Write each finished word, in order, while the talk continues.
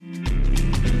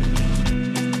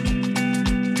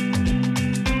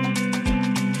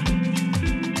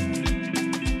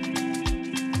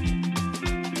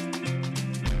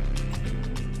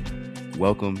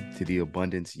Welcome to the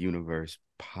Abundance Universe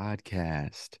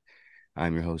podcast.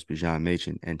 I'm your host, Bijan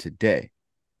Machin, and today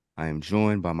I am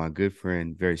joined by my good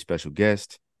friend, very special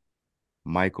guest,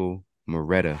 Michael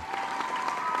Moretta.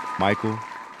 Michael,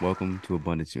 welcome to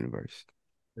Abundance Universe.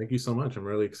 Thank you so much. I'm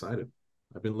really excited.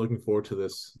 I've been looking forward to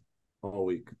this all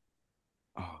week.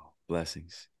 Oh,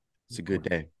 blessings. It's a Of good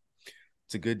course. day.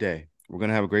 It's a good day. We're going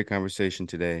to have a great conversation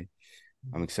today.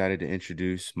 I'm excited to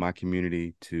introduce my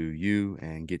community to you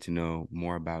and get to know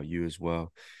more about you as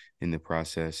well in the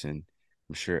process. And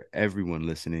I'm sure everyone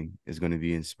listening is going to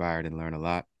be inspired and learn a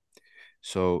lot.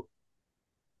 So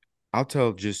I'll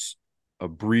tell just a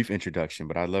brief introduction,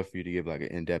 but I'd love for you to give like an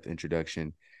in-depth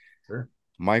introduction. Sure.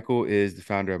 Michael is the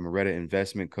founder of Moretta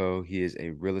Investment Co. He is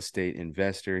a real estate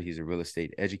investor. He's a real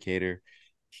estate educator.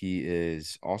 He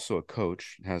is also a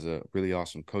coach, has a really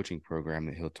awesome coaching program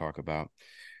that he'll talk about.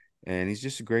 And he's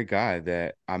just a great guy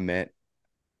that I met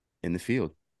in the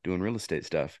field doing real estate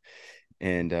stuff.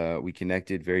 And we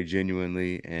connected very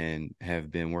genuinely and have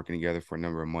been working together for a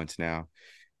number of months now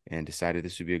and decided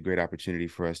this would be a great opportunity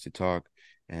for us to talk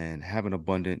and have an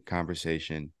abundant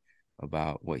conversation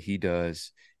about what he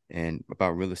does and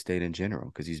about real estate in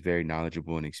general, because he's very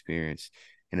knowledgeable and experienced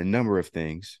in a number of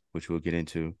things, which we'll get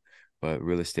into. But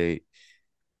real estate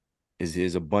is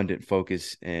his abundant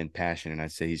focus and passion. And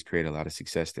I'd say he's created a lot of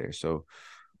success there. So,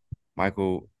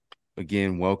 Michael,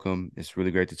 again, welcome. It's really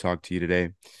great to talk to you today.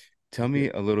 Tell Thank me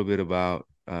you. a little bit about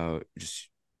just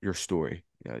your story.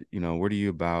 What are you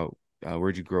about?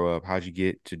 Where'd you grow up? How'd you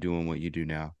get to doing what you do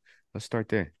now? Let's start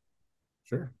there.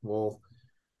 Sure. Well,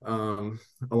 a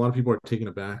lot of people are taken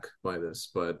aback by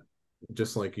this, but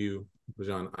just like you,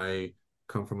 John, I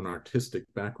come from an artistic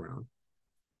background.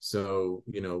 So,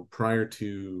 prior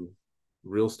to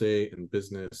real estate and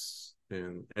business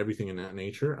and everything in that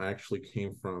nature, I actually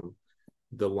came from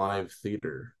the live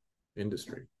theater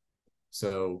industry.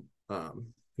 So,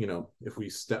 if we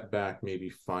step back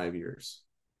maybe 5 years,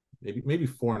 maybe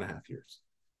 4.5 years,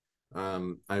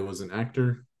 I was an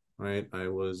actor, right? I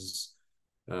was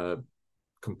a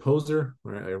composer,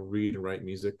 right? I read and write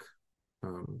music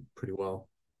pretty well,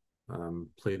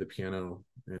 play the piano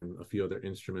and a few other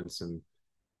instruments, and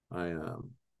I um,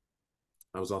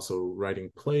 I was also writing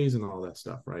plays and all that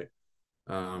stuff, right?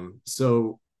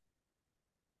 So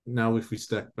now if we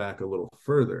step back a little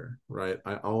further, right?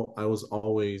 I was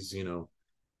always,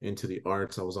 into the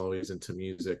arts. I was always into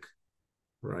music,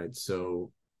 right?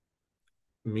 So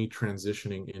me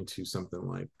transitioning into something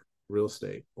like real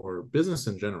estate or business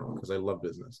in general, because I love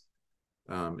business.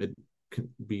 It can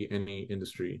be any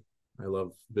industry. I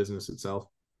love business itself.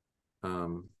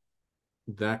 Um,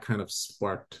 that kind of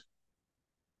sparked,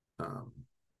 um,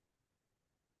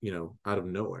 out of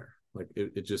nowhere. Like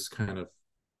it just kind of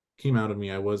came out of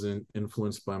me. I wasn't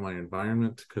influenced by my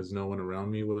environment because no one around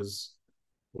me was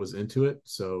into it.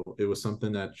 So it was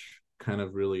something that kind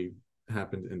of really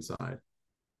happened inside.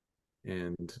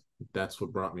 And that's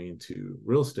what brought me into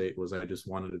real estate. Was I just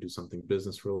wanted to do something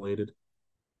business related.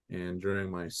 And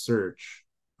during my search,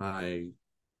 I,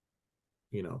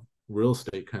 real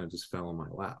estate kind of just fell in my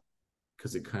lap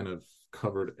because it kind of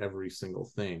covered every single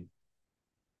thing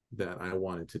that I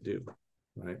wanted to do,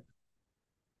 right?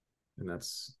 And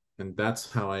that's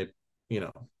how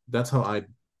that's how I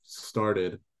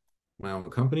started my own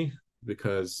company,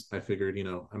 because I figured,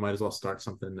 I might as well start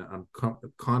something that I'm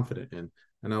confident in.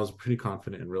 And I was pretty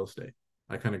confident in real estate.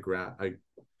 I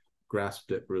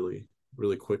grasped it really,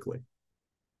 really quickly.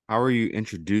 How were you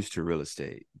introduced to real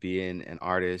estate? Being an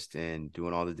artist and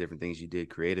doing all the different things you did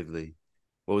creatively,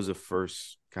 what was the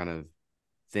first kind of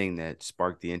thing that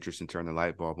sparked the interest and turned the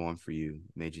light bulb on for you,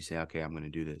 made you say, okay, I'm going to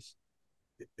do this?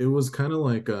 It was kind of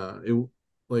like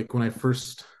like when I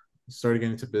first started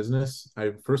getting into business,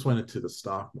 I first went into the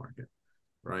stock market,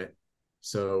 right?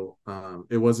 So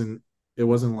it wasn't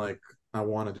like I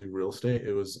want to do real estate.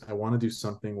 It was I want to do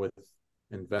something with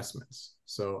investments.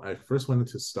 So I first went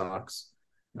into stocks.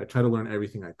 I tried to learn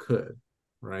everything I could,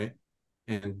 right?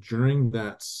 And during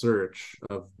that search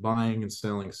of buying and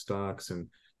selling stocks and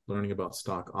learning about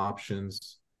stock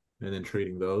options and then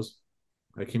trading those,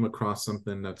 I came across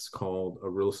something that's called a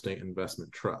real estate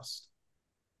investment trust,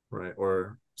 right?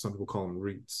 Or some people call them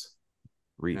REITs.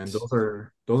 And REITs.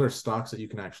 those are stocks that you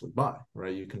can actually buy,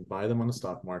 right? You can buy them on the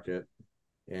stock market,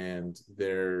 and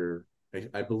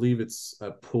I believe it's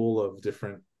a pool of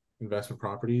different investment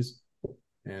properties,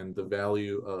 and the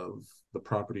value of the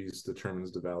properties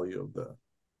determines the value of the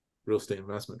real estate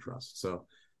investment trust. So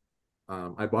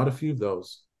I bought a few of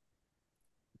those,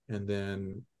 and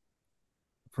then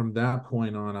from that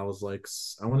point on, I was like,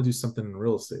 I want to do something in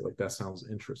real estate. Like that sounds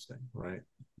interesting, right?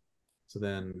 So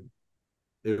then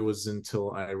it was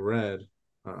until I read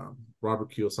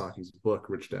Robert Kiyosaki's book,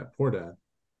 Rich Dad Poor Dad.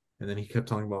 And then he kept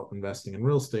talking about investing in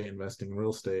real estate, investing in real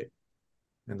estate.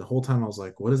 And the whole time I was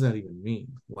like, what does that even mean?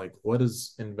 Like, what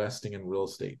does investing in real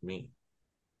estate mean?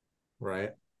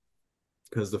 Right.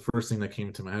 Because the first thing that came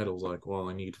into my head was like, well,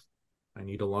 I need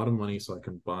a lot of money so I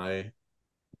can buy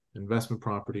investment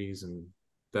properties, and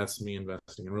that's me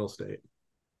investing in real estate.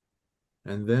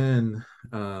 And then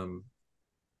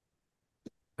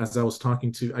as I was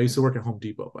talking to, I used to work at Home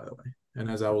Depot, by the way. And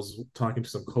as I was talking to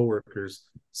some coworkers,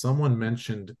 someone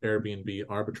mentioned Airbnb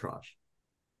arbitrage,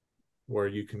 where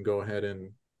you can go ahead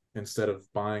and instead of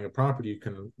buying a property, you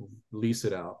can lease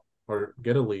it out or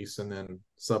get a lease and then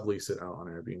sublease it out on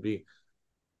Airbnb.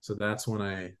 So that's when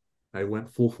I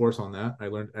went full force on that. I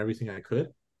learned everything I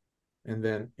could. And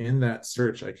then in that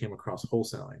search, I came across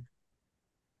wholesaling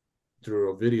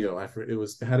through a video.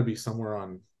 It had to be somewhere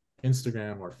on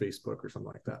Instagram or Facebook or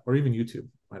something like that, or even YouTube.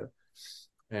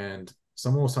 And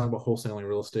someone was talking about wholesaling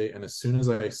real estate. And as soon as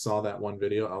I saw that one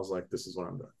video, I was like, this is what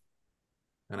I'm doing.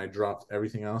 And I dropped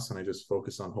everything else and I just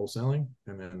focused on wholesaling.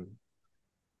 And then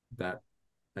that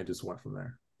I just went from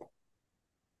there.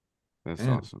 That's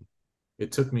And awesome.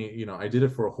 it took me, I did it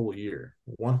for a whole year.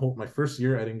 My first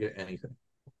year, I didn't get anything.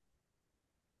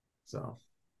 So,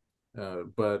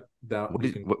 but that What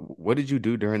you did can, what did you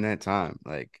do during that time?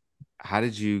 Like, how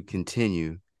did you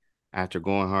continue after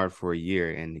going hard for a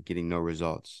year and getting no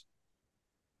results?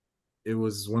 it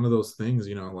was one of those things,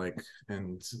 like,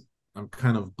 and I'm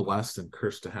kind of blessed and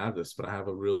cursed to have this, but I have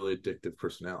a really addictive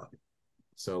personality.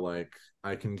 So, like,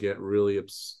 I can get really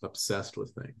obsessed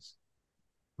with things,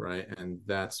 right? And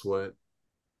that's what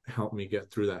helped me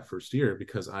get through that first year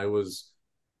because I was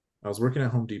working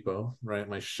at Home Depot, right?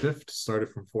 My shift started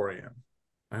from 4 a.m.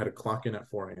 I had to clock in at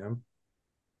 4 a.m.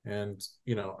 And,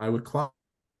 I would clock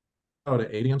out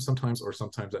at 8 a.m. sometimes or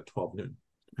sometimes at 12 noon,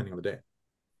 depending on the day.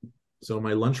 So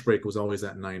my lunch break was always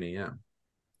at 9 a.m.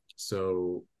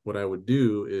 So what I would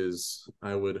do is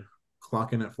I would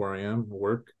clock in at 4 a.m.,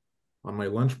 work. On my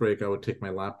lunch break, I would take my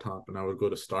laptop and I would go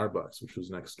to Starbucks, which was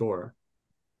next door.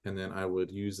 And then I would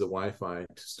use the Wi-Fi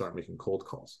to start making cold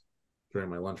calls during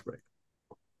my lunch break.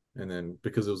 And then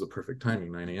because it was a perfect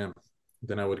timing, 9 a.m.,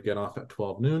 then I would get off at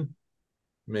 12 noon,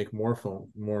 make more phone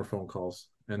calls,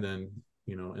 and then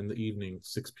in the evening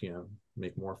 6 p.m.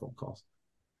 make more phone calls.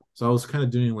 So I was kind of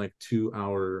doing like 2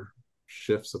 hour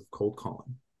shifts of cold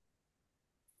calling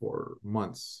for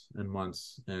months and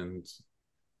months, and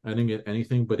I didn't get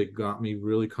anything, but it got me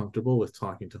really comfortable with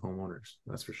talking to homeowners,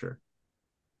 that's for sure.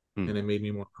 Hmm. And it made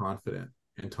me more confident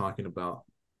in talking about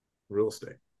real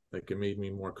estate. Like, it made me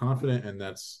more confident, and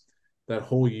that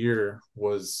whole year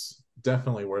was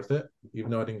definitely worth it,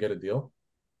 even though I didn't get a deal,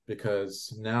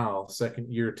 because now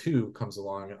second year two comes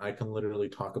along and I can literally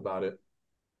talk about it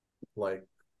like,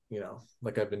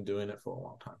 like I've been doing it for a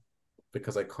long time,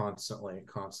 because I constantly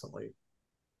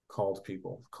called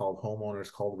people, called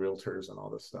homeowners, called realtors, and all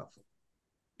this stuff.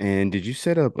 And did you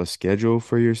set up a schedule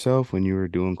for yourself when you were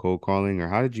doing cold calling, or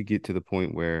how did you get to the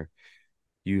point where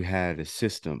you had a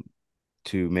system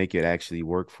to make it actually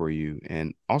work for you?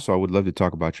 And also, I would love to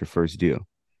talk about your first deal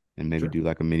and maybe Sure, do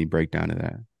like a mini breakdown of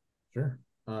that. sure.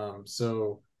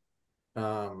 So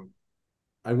um,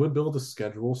 I would build a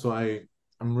schedule. So I'm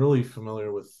really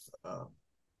familiar with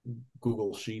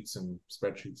Google Sheets and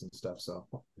spreadsheets and stuff. So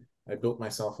I built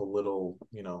myself a little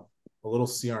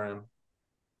CRM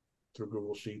through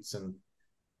Google Sheets, and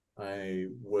I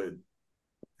would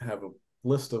have a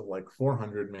list of like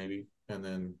 400 maybe, and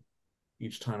then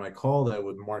each time I called, I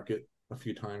would mark it a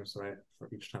few times, right? For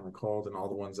each time I called, and all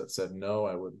the ones that said no,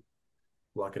 I would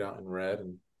block it out in red,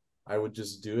 and I would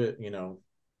just do it.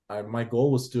 My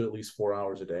goal was to do at least 4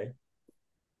 hours a day,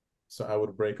 so I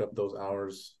would break up those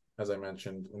hours, as I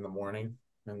mentioned, in the morning,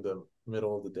 in the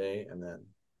middle of the day, and then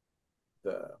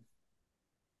the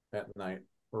at night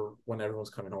or when everyone's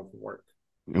coming home from work.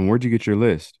 And where'd you get your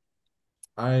list?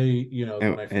 I, And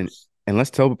when I and first, and let's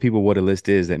tell people what a list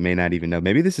is that may not even know.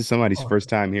 Maybe this is somebody's oh, first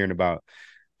time hearing about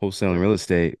wholesaling sure, real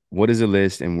estate. What is a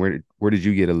list, and where did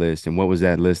you get a list, and what was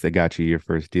that list that got you your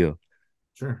first deal?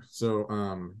 sure. So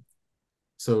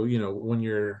when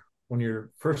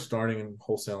you're first starting in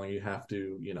wholesaling, you have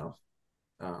to,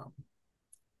 um,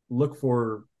 look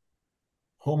for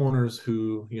homeowners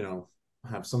who,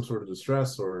 have some sort of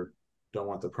distress or don't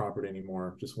want the property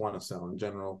anymore, just want to sell in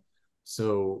general.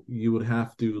 So you would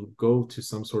have to go to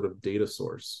some sort of data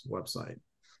source website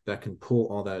that can pull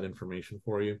all that information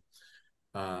for you.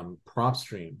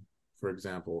 PropStream, for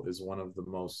example, is one of the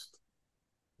most,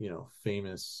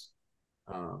 famous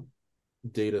um,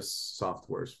 data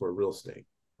softwares for real estate,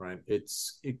 right?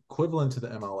 It's equivalent to the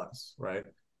MLS, right?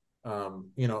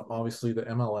 Obviously the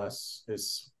MLS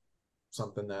is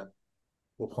something that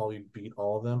will probably beat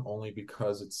all of them only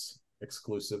because it's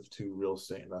exclusive to real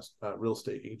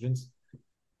estate agents.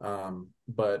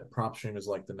 But PropStream is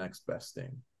like the next best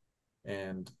thing,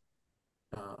 and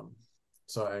um,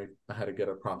 so I had to get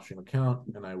a PropStream account,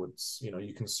 and I would,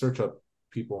 you can search up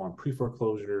people on pre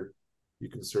foreclosure, you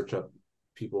can search up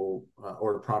people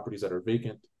or properties that are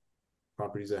vacant,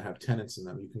 properties that have tenants in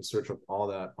them. You can search up all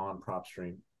that on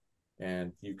PropStream,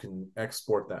 and you can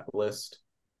export that list,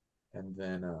 and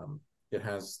then it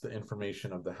has the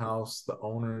information of the house, the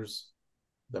owners,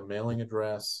 the mailing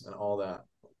address, and all that.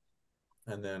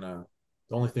 And then the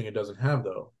only thing it doesn't have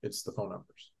though, it's the phone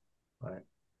numbers, right?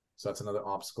 So that's another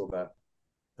obstacle that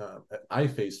I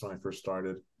faced when I first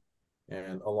started,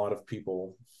 and a lot of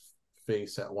people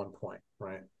face at one point,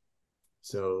 right?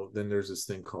 So then there's this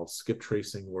thing called skip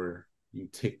tracing where you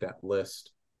take that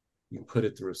list, you put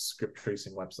it through a skip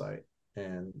tracing website,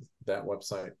 and that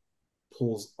website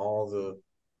pulls all the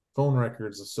phone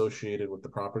records associated with the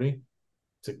property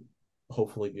to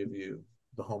hopefully give you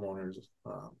the homeowner's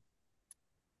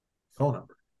phone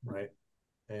number, right?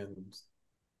 And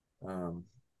um,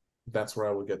 that's where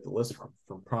I would get the list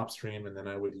from PropStream, and then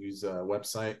I would use a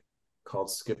website called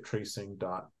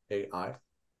skiptracing.ai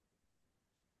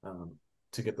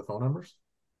to get the phone numbers.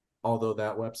 Although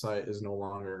that website is no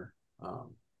longer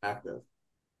active,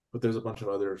 but there's a bunch of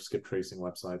other skip tracing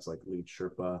websites like Lead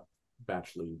Sherpa,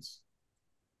 Batch Leads,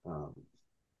 um,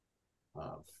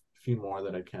 a few more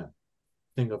that I can't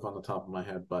think of on the top of my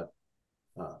head, but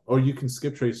or you can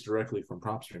skip trace directly from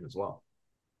PropStream as well,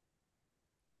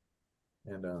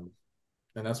 and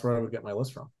that's where I would get my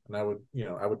list from, and I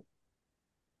would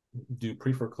do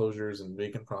pre foreclosures and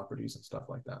vacant properties and stuff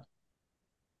like that.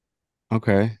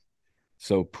 Okay.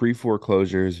 So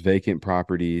pre-foreclosures, vacant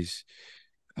properties,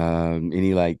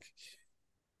 any like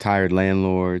tired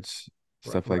landlords,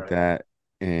 Right, stuff like right. that.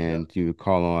 Yeah. And you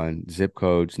call on zip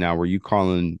codes. Now, were you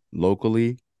calling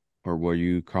locally or were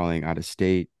you calling out of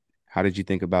state? How did you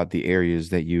think about the areas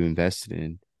that you invested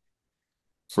in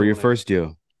for So your first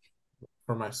deal?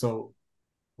 so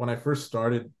when I first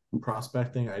started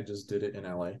prospecting, I just did it in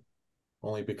LA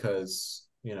only because,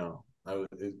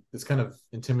 it's kind of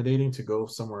intimidating to go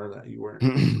somewhere that you weren't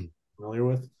familiar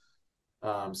with.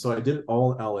 So I did it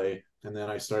all in LA, and then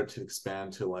I started to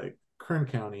expand to like Kern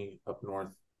County up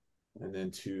north, and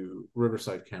then to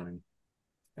Riverside County.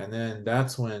 And then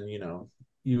that's when,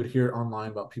 you would hear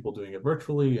online about people doing it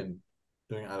virtually and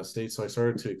doing it out of state. So I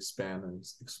started to expand and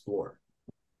explore.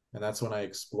 And that's when I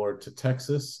explored to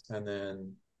Texas and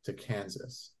then to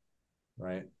Kansas,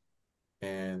 right?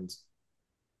 And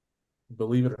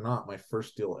believe it or not, my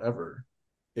first deal ever,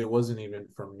 it wasn't even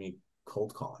from me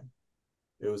cold calling.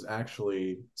 It was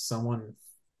actually someone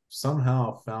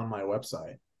somehow found my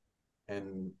website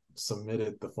and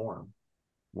submitted the form.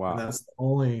 And Wow.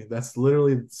 that's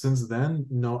literally since then,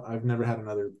 no, I've never had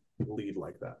another lead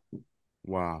like that.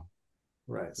 Wow.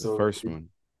 Right. The So first one.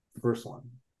 first one,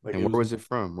 like And where was it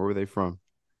from? Where were they from?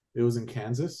 it was in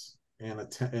Kansas and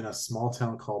in a small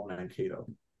town called Mankato.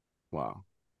 Wow.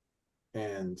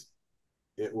 And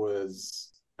it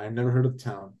was, I've never heard of the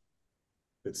town.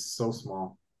 It's so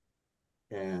small.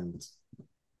 And,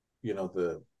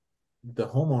 the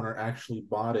homeowner actually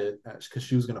bought it because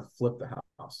she was going to flip the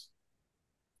house.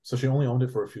 So she only owned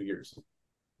it for a few years.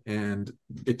 And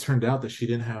it turned out that she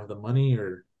didn't have the money,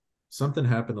 or something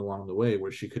happened along the way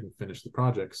where she couldn't finish the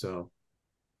project. So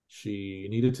she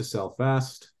needed to sell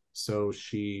fast. So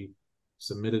she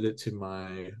submitted it to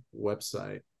my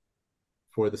website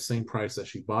for the same price that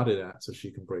she bought it at so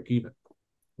she can break even,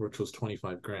 which was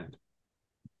 25 grand.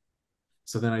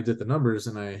 So then I did the numbers,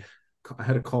 and I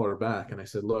had to call her back, and I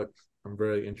said, look, I'm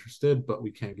very interested, but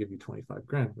we can't give you 25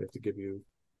 grand. We have to give you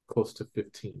close to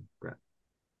 15 grand.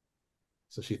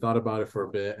 So she thought about it for a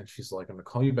bit, and she's like, I'm going to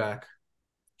call you back.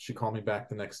 She called me back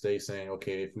the next day saying,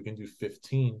 okay, if we can do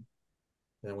 15,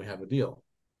 then we have a deal.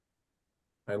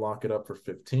 I lock it up for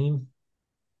 15.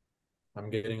 I'm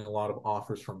getting a lot of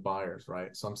offers from buyers,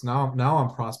 right? So now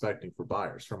I'm prospecting for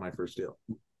buyers for my first deal.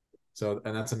 So,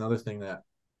 and that's another thing that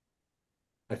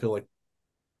I feel like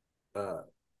uh,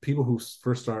 people who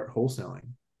first start wholesaling,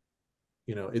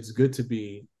 it's good to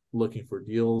be looking for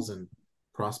deals and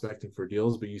prospecting for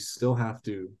deals, but you still have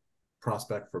to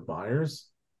prospect for buyers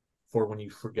for when you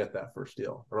forget that first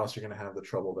deal, or else you're going to have the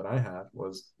trouble that I had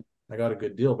was I got a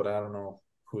good deal, but I don't know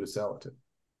who to sell it to.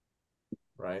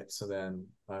 Right. So then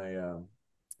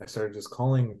I started just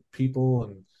calling people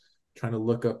and trying to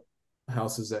look up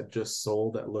houses that just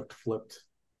sold that looked flipped,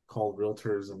 called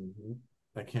realtors, and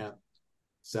I can't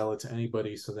sell it to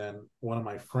anybody. So then one of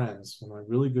my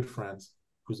really good friends,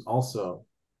 who's also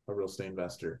a real estate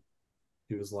investor.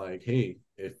 He was like, "Hey,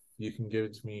 if you can give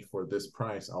it to me for this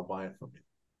price, I'll buy it from you."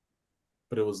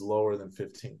 But it was lower than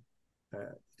 15. I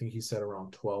think he said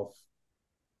around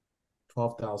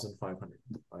 12,500,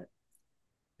 right?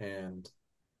 And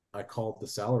I called the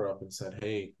seller up and said,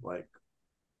 "Hey, like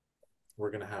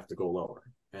we're gonna have to go lower."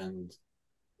 And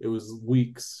it was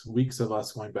weeks of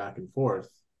us going back and forth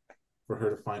for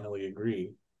her to finally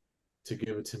agree to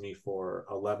give it to me for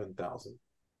 11,000,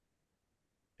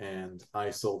 and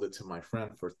I sold it to my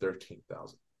friend for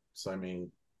 13,000. So I made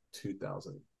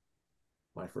 2,000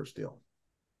 my first deal.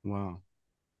 Wow.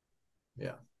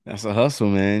 Yeah, That's a hustle,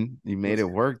 man. You it made was it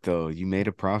work though. You made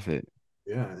a profit.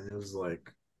 yeah, and it was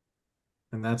like,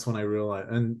 and that's when I realized,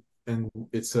 and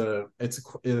it's a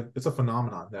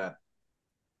phenomenon that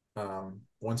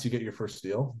once you get your first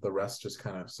deal, the rest just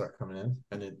kind of start coming in,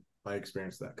 and it I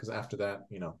experienced that because after that,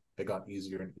 it got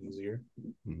easier and easier,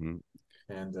 Hmm.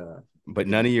 and But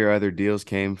you know none of your other deals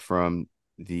came from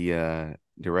the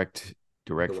direct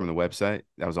the from web, the website.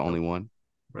 That was the no, only one.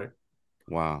 right,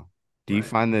 Wow. Do you right.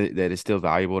 find that it's still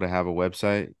valuable to have a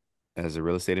website as a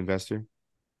real estate investor?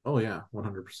 Oh yeah,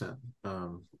 100%.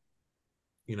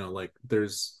 Like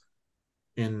there's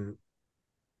in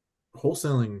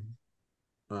wholesaling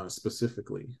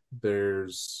specifically,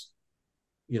 there's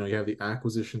you have the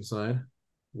acquisition side,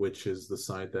 which is the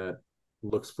side that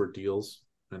looks for deals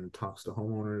and talks to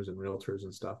homeowners and realtors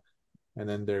and stuff. And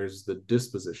then there's the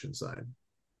disposition side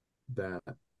that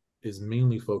is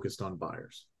mainly focused on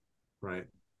buyers, right?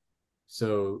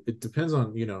 So it depends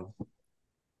on,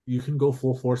 you can go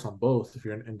full force on both if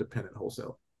you're an independent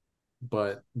wholesale,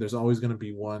 but there's always going to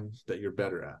be one that you're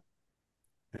better at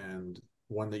and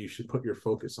one that you should put your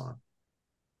focus on.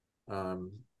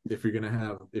 um, if you're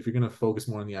gonna focus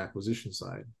more on the acquisition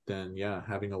side, then yeah,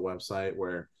 having a website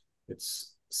where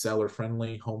it's seller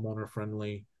friendly, homeowner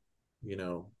friendly, you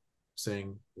know,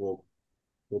 saying we'll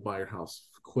buy your house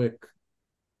quick,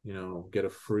 get a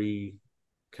free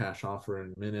cash offer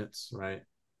in minutes, right?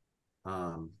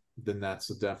 Then that's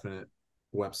a definite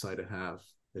website to have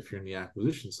if you're in the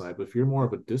acquisition side. But if you're more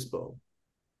of a dispo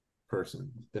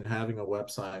person, then having a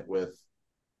website with,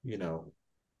 you know,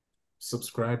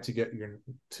 subscribe to get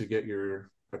your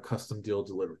a custom deal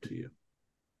delivered to you,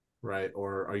 right?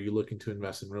 Or are you looking to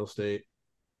invest in real estate?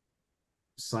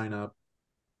 Sign up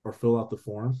or fill out the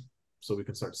form so we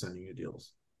can start sending you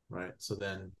deals, right? So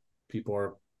then people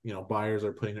are, buyers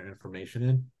are putting their information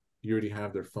in. You already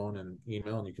have their phone and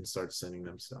email, and you can start sending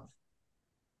them stuff.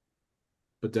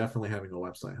 But definitely having a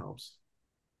website helps.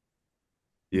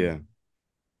 Yeah,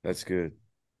 that's good.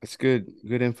 That's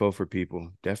good info for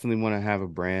people. Definitely want to have a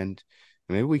brand.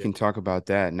 Maybe we Yeah. can talk about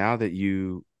that now that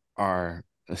you are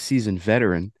a seasoned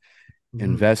veteran Mm-hmm.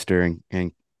 investor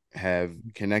and have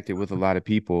connected with a lot of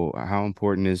people. How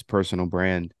important is personal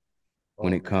brand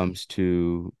when Oh it man, comes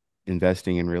to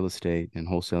investing in real estate and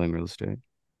wholesaling real estate?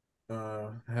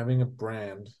 having a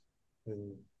brand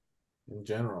in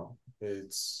general,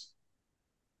 it's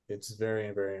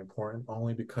very very important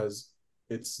only because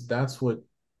it's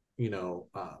you know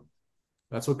um,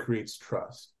 that's what creates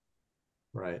trust,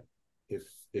 right?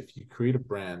 If you create a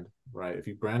brand, right, if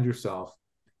you brand yourself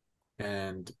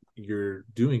and you're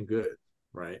doing good,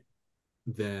 right,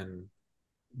 then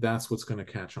that's what's going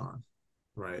to catch on,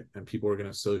 right? And people are going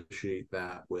to associate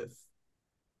that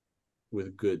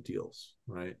with good deals,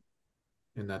 right?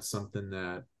 And that's something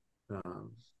that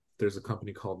um, there's a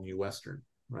company called New Western,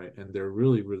 right, and they're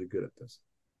really really good at this.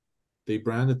 They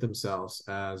branded themselves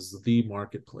as the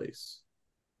marketplace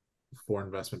for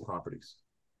investment properties,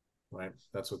 right?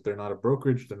 That's what they're not a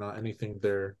brokerage, they're not anything,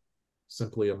 they're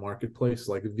simply a marketplace,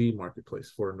 like the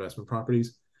marketplace for investment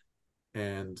properties.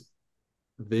 And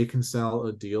they can sell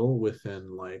a deal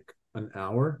within like an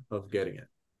hour of getting it.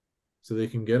 So they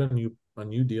can get a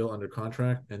new deal under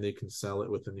contract and they can sell it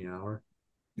within the hour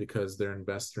because their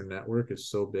investor network is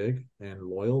so big and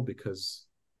loyal because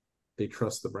they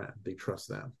trust the brand, they trust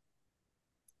them,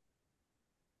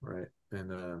 right?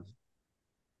 And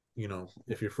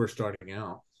if you're first starting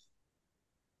out,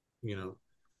 you know,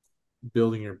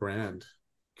 building your brand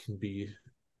can be,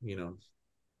 you know,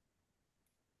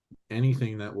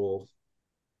 anything that will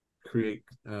create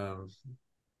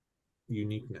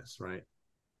uniqueness, right?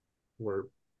 Where,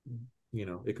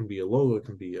 it can be a logo, it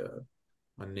can be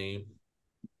a name,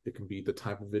 it can be the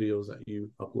type of videos that you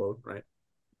upload, right?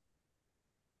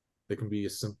 It can be a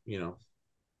simple,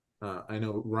 I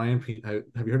know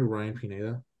have you heard of Ryan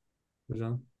Pineda,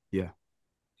 John? Yeah.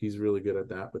 He's really good at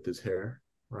that with his hair,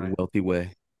 right? Wealthy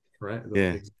way. Right.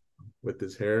 Yeah. With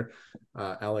his hair.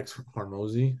 Alex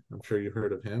Harmozy, I'm sure you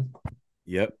heard of him.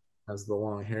 Yep. has the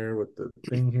long hair with the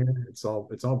thing here. It's all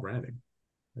branding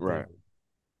at the Right.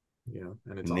 end, and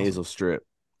The it's awesome. nasal strip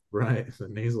Right, the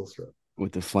nasal strip.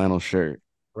 with the flannel shirt.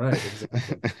 Right,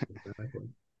 exactly, exactly.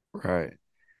 Right.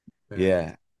 And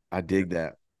Yeah, I yeah, dig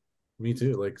that. me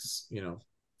too. Like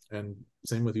and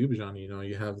same with you, Bajan.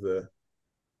 You have the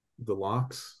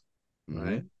locks, Hmm.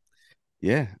 right?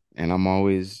 Yeah, and I'm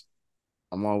always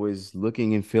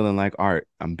looking and feeling like art.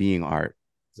 I'm being art,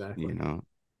 Exactly. you know,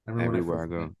 I remember when I everywhere I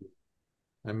first met go. you.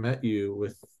 I met you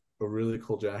with a really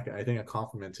cool jacket. I think I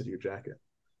complimented your jacket,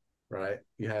 right?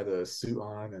 You had a suit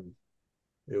on, and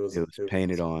it It was was it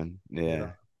painted was on. painted on.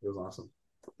 Yeah. It was awesome.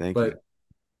 Thank you.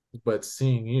 But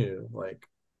seeing you like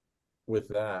with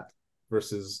that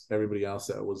versus everybody else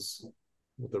that was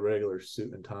with the regular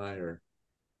suit and tie, or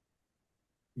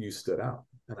you stood out,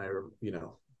 and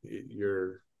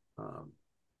you're um,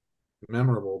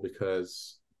 memorable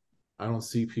because I don't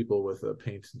see people with a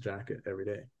painted jacket every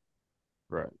day,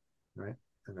 Right. right?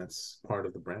 And that's part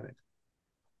of the branding,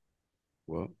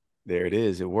 Well, there it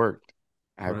is. It worked.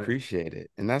 I right? appreciate it.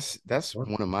 And that's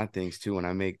one of my things too. When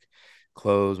I make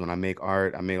clothes, when I make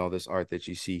art, I make all this art that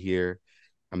you see here.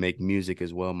 I make music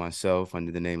as well myself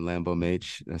under the name Lambo Mach.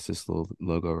 That's this little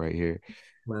logo right here.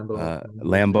 Lambo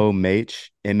Lambo Mach,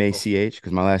 oh, Mach,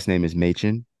 because my last name is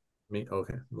Machin.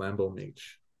 okay, Lambo Mach.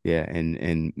 Yeah,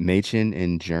 and Machen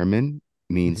in German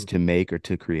means Mhm. to make or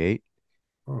to create.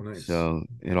 Oh, nice. So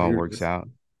it all Weird. works out.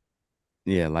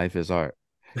 Yeah, life is art.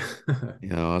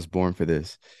 I was born for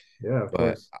this. Yeah, of But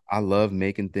course. I love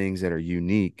making things that are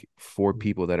unique for Mhm.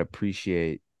 people that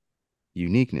appreciate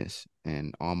uniqueness.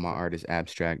 And all my art is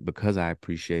abstract because I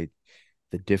appreciate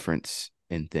the difference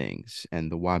in things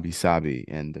and the wabi sabi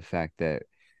and the fact that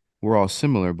we're all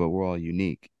similar, but we're all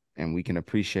unique. And we can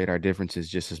appreciate our differences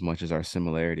just as much as our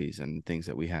similarities and things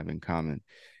that we have in common.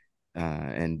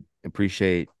 And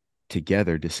appreciate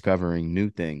together discovering new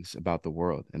things about the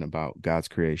world and about God's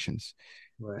creations.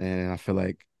 Right, And I feel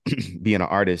like being an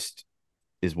artist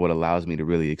is what allows me to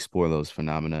really explore those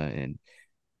phenomena and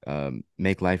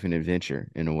make life an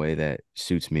adventure in a way that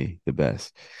suits me the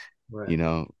best. right,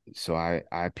 So I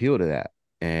appeal to that,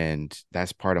 and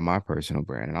that's part of my personal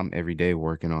brand. And I'm every day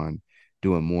working on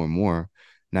doing more and more,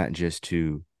 not just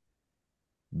to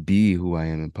be who I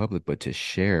am in public, but to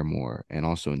share more and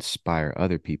also inspire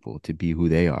other people to be who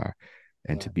they are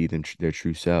and to right, be their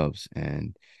true selves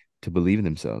and to believe in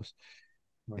themselves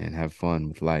right, and have fun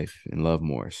with life and love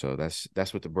more. So that's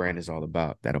what the brand is all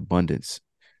about, that abundance.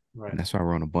 And right. that's why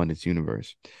we're on Abundance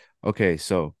Universe. Okay,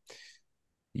 so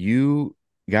you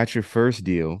got your first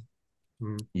deal.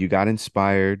 Mhm. You got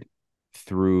inspired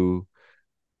through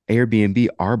Airbnb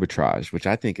arbitrage, which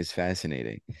I think is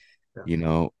fascinating. Yeah, You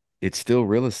know, it's still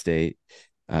real estate.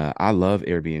 I love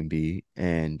Airbnb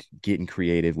and getting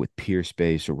creative with peer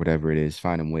space or whatever it is,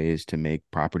 finding ways to make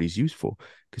properties useful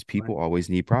because right. people always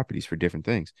need properties for different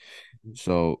things. Mhm.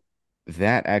 So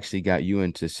that actually got you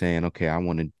into saying, okay, I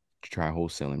want to try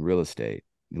wholesaling real estate.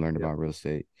 You learned Yeah. about real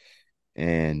estate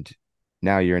and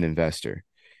now you're an investor.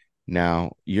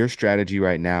 Now, your strategy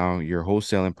right now, you're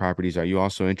wholesaling properties. Are you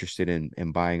also interested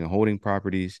in buying and holding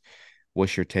properties?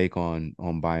 What's your take on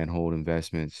buy and hold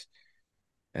investments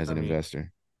as I an mean,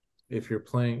 investor? if you're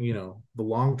playing, the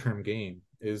long-term game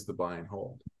is the buy and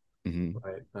hold, Hmm.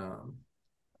 right?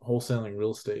 Wholesaling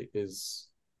real estate it's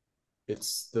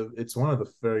one of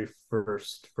the very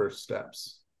first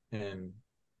steps in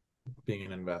being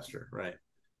an investor, right?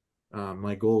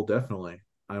 My goal definitely,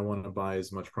 I want to buy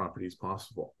as much property as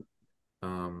possible.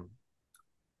 Um,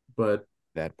 but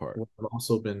That part. what I've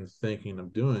also been thinking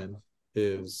of doing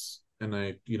is, and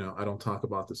I don't talk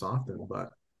about this often,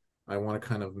 but I want to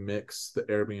kind of mix the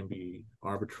Airbnb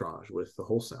arbitrage with the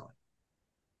wholesaling.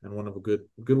 And one of a good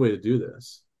way to do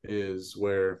this is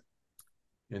where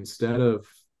instead of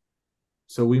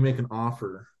so we make an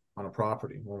offer on a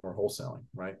property when we're wholesaling,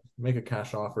 right? Make a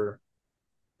cash offer,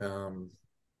 um,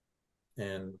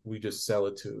 and we just sell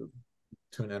it to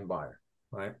an end buyer,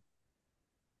 right?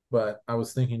 But I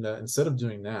was thinking that instead of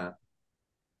doing that,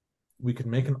 we could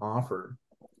make an offer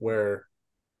where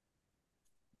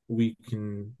we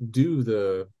can do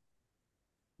the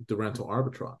rental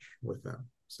arbitrage with them.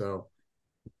 So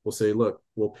we'll say, look,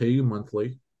 we'll pay you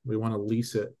monthly. We want to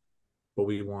lease it, but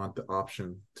we want the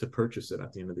option to purchase it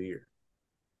at the end of the year,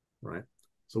 right?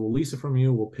 So we'll lease it from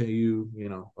you. We'll pay you,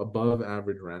 above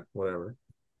average rent, whatever,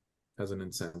 as an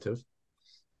incentive.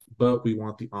 But we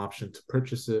want the option to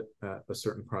purchase it at a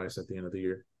certain price at the end of the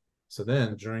year. So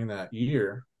then during that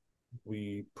year,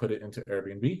 we put it into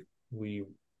Airbnb. We,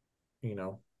 you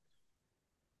know,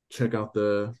 check out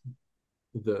the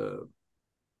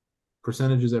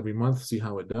percentages every month, see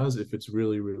how it does. If it's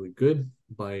really, really good,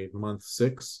 by month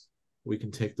 6, we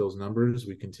can take those numbers,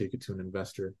 we can take it to an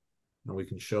investor, and we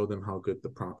can show them how good the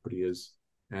property is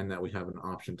and that we have an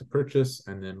option to purchase.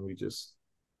 And then we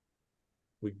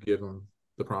give them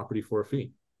the property for a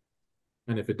fee.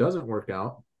 And if it doesn't work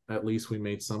out, at least we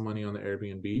made some money on the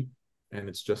Airbnb and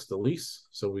it's just the lease.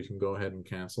 So we can go ahead and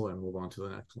cancel and move on to the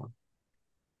next one.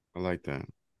 I like that.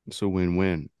 It's a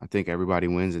win-win. I think everybody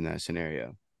wins in that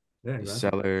scenario. Yeah, The exactly.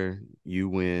 seller, you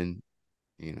win,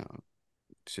 you know,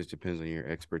 it just depends on your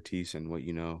expertise and what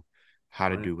you know how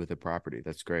to Right. do with the property.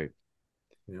 That's great.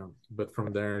 Yeah. But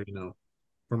from there,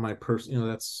 from my person,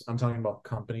 that's, I'm talking about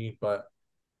company, but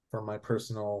for my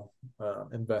personal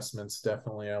investments,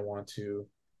 definitely I want to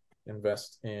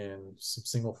invest in some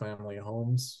single family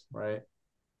homes, right?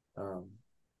 Um,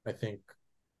 I think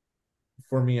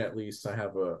for me at least,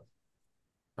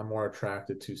 I'm more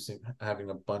attracted to having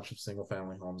a bunch of single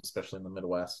family homes, especially in the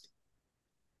Midwest.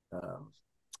 Um,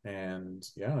 and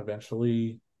yeah,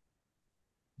 eventually,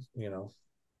 you know,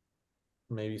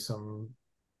 maybe some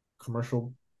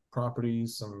commercial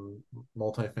properties, some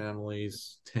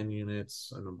multifamilies, 10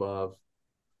 units and above,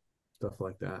 stuff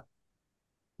like that,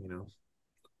 you know.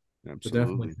 But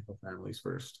definitely Absolutely. single families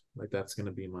first. Like that's going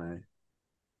to be my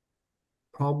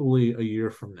probably a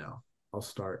year from now. I'll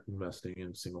start investing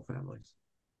in single families.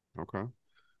 Okay.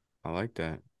 I like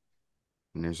that.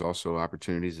 And there's also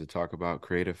opportunities to talk about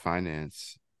creative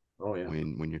finance Oh yeah,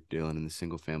 when you're dealing in the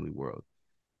single family world.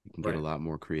 You can get a right. lot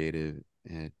more creative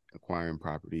at acquiring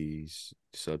properties,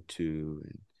 sub two,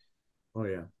 and Oh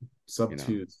yeah, you sub know,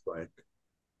 two is like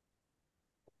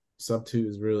sub two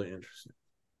is really interesting,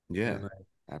 yeah, and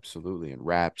absolutely, and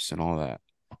wraps and all that.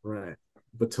 right.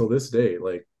 But till this day,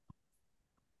 like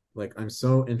I'm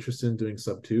so interested in doing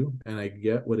sub two, and I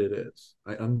get what it is.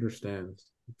 I understand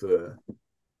the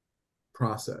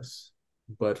process,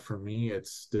 but for me,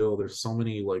 it's still there's so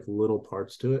many like little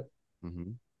parts to it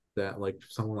Hmm. that like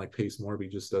someone like Pace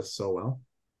Morby just does so well.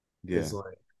 Yeah, Is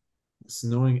like it's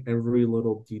knowing every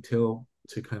little detail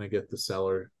to kind of get the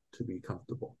seller to be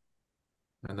comfortable.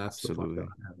 And that's the part that absolutely.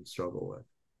 I'm having struggle with.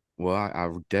 Well, I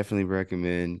would definitely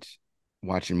recommend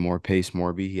watching more Pace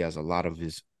Morby. He has a lot of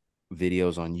his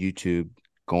videos on YouTube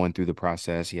going through the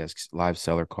process. He has live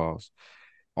seller calls.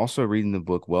 Also, reading the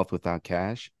book Wealth Without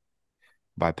Cash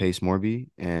by Pace Morby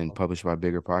and published by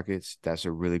Bigger Pockets. That's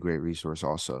a really great resource.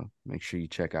 Also, make sure you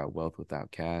check out Wealth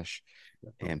Without Cash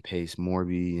and Pace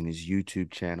Morby and his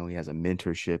YouTube channel. He has a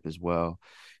mentorship as well.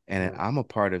 And Yeah. I'm a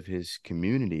part of his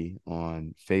community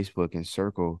on Facebook and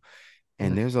Circle.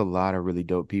 And Nice. there's a lot of really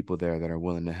dope people there that are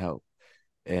willing to help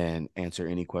and answer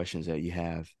any questions that you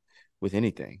have with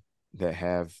anything that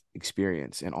have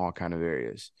experience in all kind of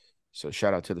areas. So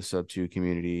shout out to the sub two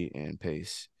community and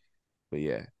Pace. But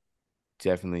yeah,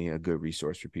 definitely a good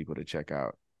resource for people to check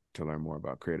out to learn more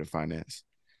about creative finance.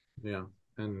 Yeah.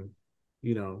 And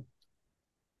you know,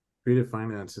 creative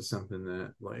finance is something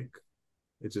that like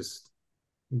it just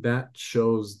that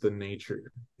shows the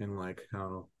nature and like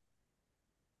how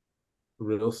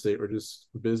real estate or just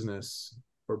business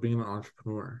or being an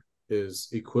entrepreneur is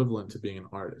equivalent to being an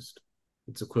artist.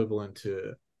 It's equivalent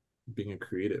to being a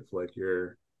creative. Like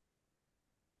you're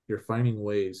finding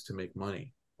ways to make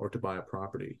money or to buy a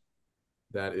property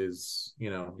that is,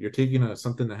 you're taking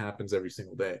something that happens every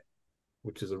single day,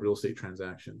 which is a real estate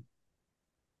transaction,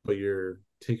 but you're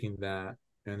taking that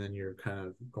and then you're kind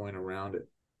of going around it,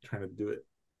 trying to do it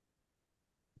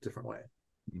a different way.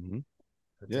 Mm-hmm.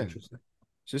 That's Yeah, interesting.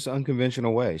 it's just an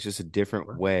unconventional way. It's just a different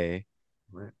Right. way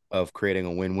Right. of creating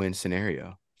a win-win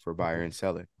scenario for buyer Mhm. and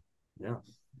seller. Yeah.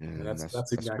 And And that's that's that's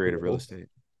that's exactly creative what real estate.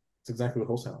 it's exactly what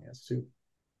wholesaling is too.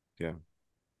 Yeah.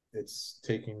 It's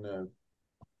taking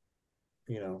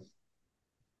you know,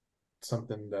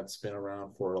 something that's been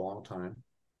around for a long time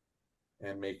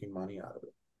and making money out of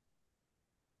it.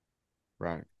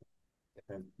 Right.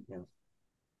 And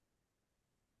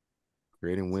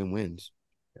Creating win-wins.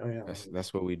 oh yeah,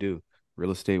 That's what we do.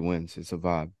 Real estate wins. It's a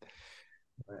vibe.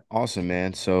 right. Awesome,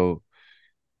 man. So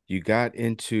you got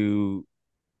into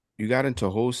you got into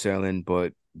wholesaling,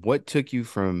 but what took you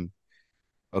from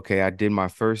okay, I did my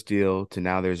first deal to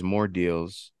now there's more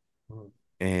deals. Mhm.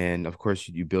 And of course,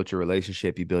 you built your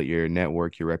relationship, you built your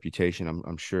network, your reputation,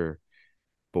 I'm sure.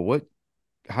 But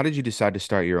how did you decide to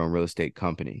start your own real estate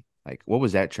company? Like, what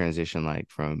was that transition like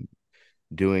from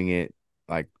doing it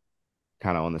like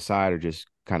kind of on the side or just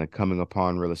kind of coming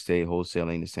upon real estate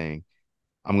wholesaling to saying,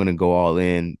 I'm going to go all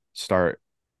in, start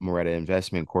Moretta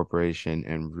Investment Corporation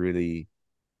and really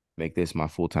make this my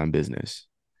full-time business?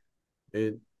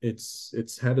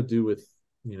 It's had to do with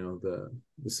the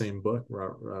same book,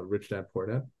 Rich Dad Poor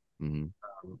Dad.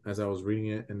 Mm-hmm. as I was reading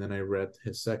it, and then I read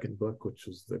his second book, which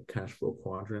was the Cash Flow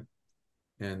Quadrant,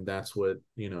 and that's what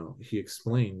he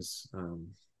explains.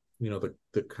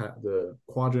 The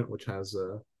quadrant, which has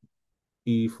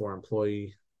E for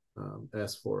employee,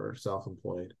 S for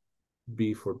self-employed,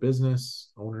 B for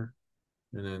business owner,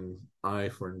 and then I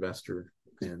for investor.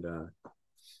 And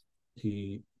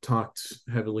he talked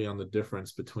heavily on the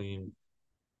difference between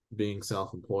being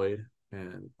self-employed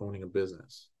and owning a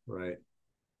business, right?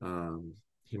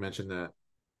 He mentioned that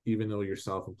even though you're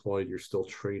self-employed, you're still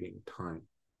trading time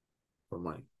for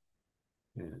money.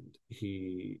 And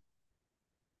he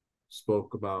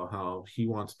spoke about how he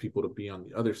wants people to be on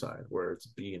the other side, where it's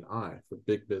B and I for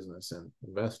big business and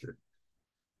investor,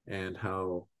 and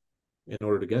how in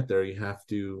order to get there, you have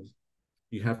to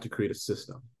create a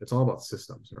system. It's all about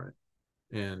systems, right?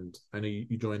 And I know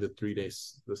you joined the 3 day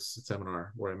this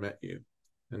seminar where I met you,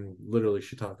 and literally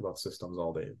she talked about systems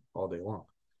all day long.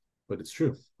 But it's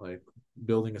true, like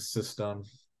building a system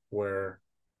where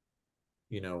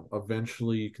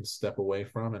eventually you can step away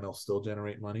from and it'll still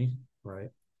generate money, right?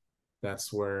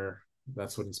 That's what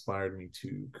inspired me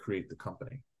to create the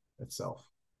company itself.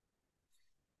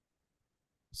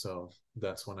 So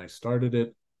that's when I started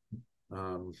it.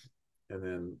 um, and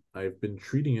then I've been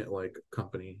treating it like a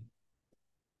company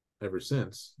ever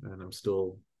since, and I'm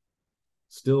still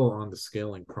on the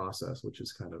scaling process, which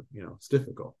is kind of, it's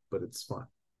difficult, but it's fun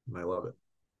and I love it.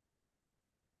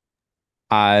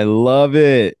 I love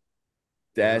it.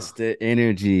 Yeah, That's the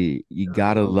energy. You yeah,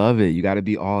 gotta love it. You gotta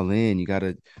be all in. You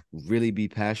gotta really be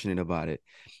passionate about it.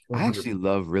 I actually 100%.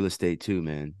 love real estate too,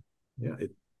 man. Yeah,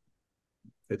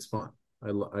 it's fun.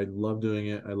 I love doing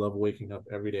it. I love waking up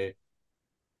every day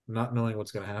not knowing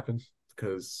what's going to happen,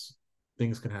 because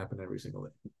things can happen every single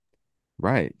day.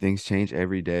 Right. Things change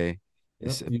every day.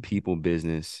 It's Yep. a people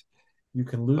business. You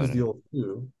can lose But deals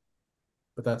too,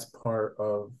 but that's part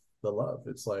of the love.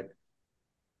 It's like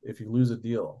if you lose a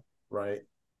deal, right?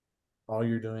 All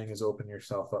you're doing is open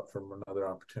yourself up for another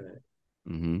opportunity.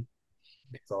 mhm.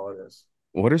 That's all it is.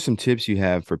 What are some tips you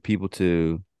have for people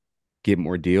to get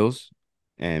more deals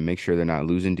and make sure they're not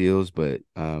losing deals? But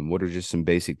what are just some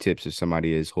basic tips if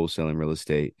somebody is wholesaling real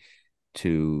estate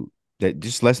to that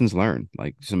just lessons learned,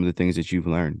 like some of the things that you've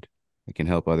learned that can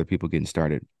help other people getting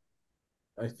started?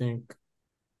 I think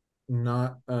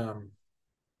not a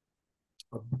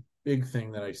big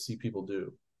thing that I see people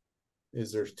do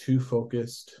is they're too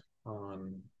focused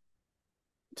on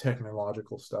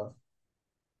technological stuff.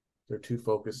 They're too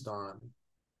focused on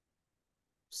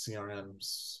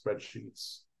CRMs,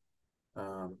 spreadsheets,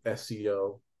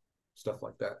 SEO, stuff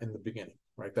like that in the beginning,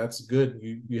 right? That's good.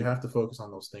 You have to focus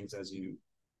on those things as you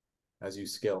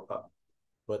scale up.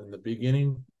 But in the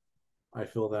beginning, I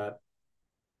feel that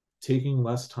taking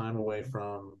less time away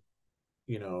from,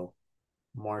 you know,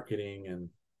 marketing and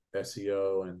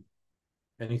SEO and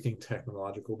anything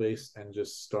technological based, and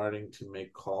just starting to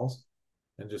make calls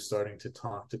and just starting to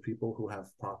talk to people who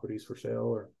have properties for sale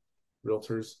or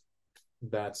realtors,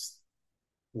 that's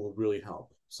will really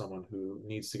help someone who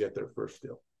needs to get their first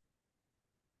deal.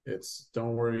 It's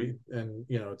don't worry, and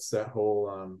it's that whole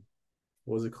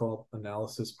what was it called,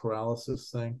 analysis paralysis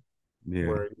thing, Yeah.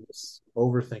 where you're just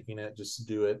overthinking it. Just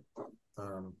do it.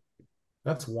 um,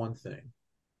 that's one thing.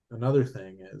 Another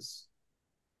thing is,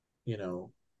 you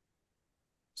know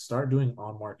start doing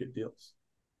on market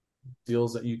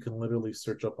deals that you can literally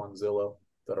search up on Zillow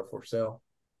that are for sale.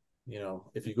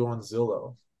 If you go on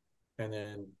Zillow and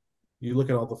then you look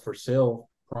at all the for sale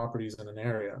properties in an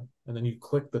area, and then you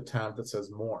click the tab that says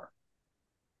more,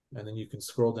 and then you can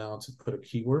scroll down to put a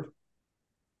keyword.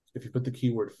 If you put the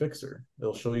keyword fixer,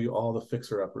 it'll show you all the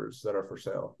fixer uppers that are for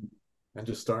sale, and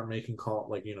just start making call,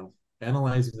 like,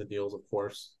 analyzing the deals, of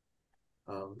course,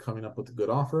 coming up with a good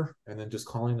offer, and then just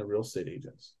calling the real estate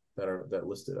agents that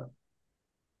listed up,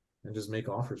 and just make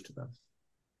offers to them.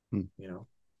 Hmm. You know,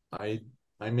 I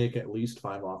I make at least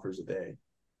 5 offers a day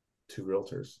to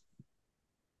realtors.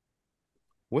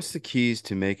 What's the keys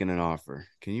to making an offer?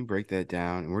 Can you break that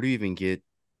down? And where do you even get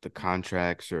the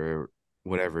contracts or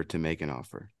whatever to make an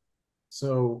offer?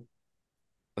 So,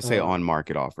 Let's say uh, on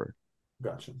market offer.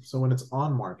 gotcha. So when it's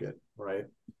on market, right?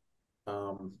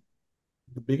 Um,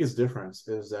 the biggest difference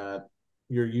is that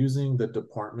you're using the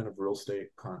Department of Real Estate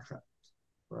contract,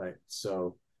 right?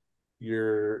 So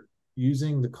you're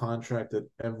using the contract that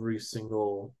every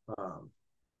single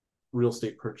real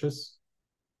estate purchase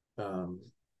um,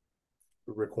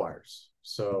 requires.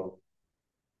 So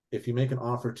if you make an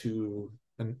offer to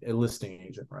a listing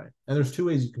agent, right? And there's two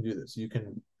ways you can do this. You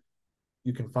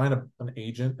can find an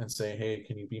agent and say, hey,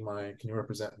 can you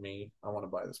represent me? I want to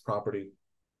buy this property.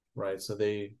 right? So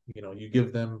they, you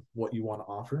give them what you want to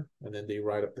offer, and then they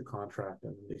write up the contract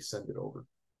and they send it over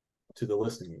to the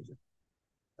listing agent.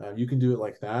 You can do it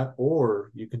like that,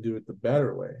 or you can do it the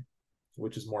better way,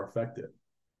 which is more effective.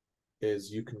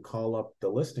 Is you can call up the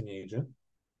listing agent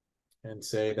and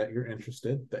say that you're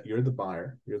interested, that you're the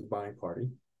buyer, you're the buying party.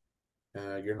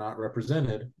 You're not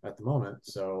represented at the moment,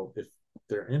 so if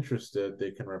they're interested,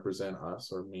 they can represent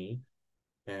us or me,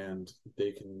 and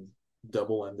they can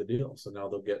double end the deal. So now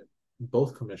they'll get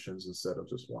both commissions instead of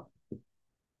just one.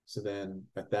 So then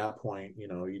at that point, you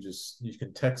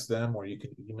can text them or you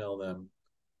can email them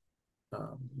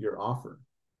your offer,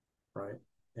 right?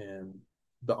 And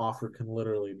the offer can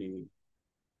literally be,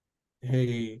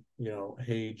 hey,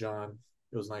 hey John,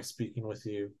 it was nice speaking with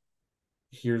you.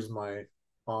 Here's my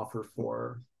offer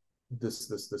for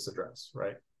this address,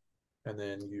 right? And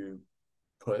then you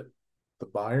put the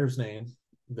buyer's name,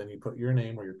 then you put your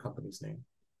name or your company's name.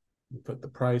 You put the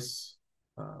price,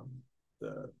 um,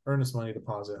 the earnest money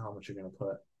deposit, how much you're going to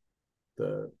put,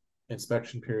 the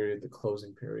inspection period, the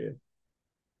closing period,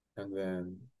 and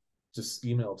then just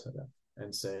email to them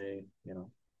and say,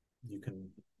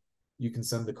 you can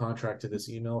send the contract to this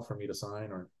email for me to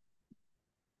sign or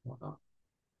whatnot.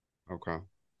 Okay.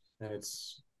 And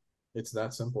it's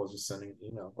that simple as just sending an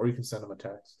email, or you can send them a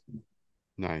text.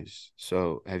 Nice.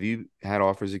 So have you had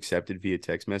offers accepted via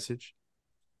text message?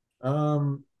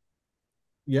 Um,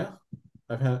 yeah,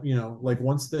 I've had, like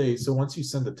once you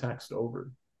send the text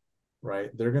over, right,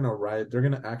 they're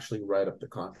gonna actually write up the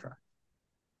contract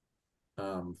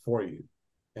for you,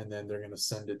 and then they're gonna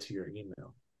send it to your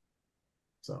email.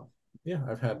 So yeah,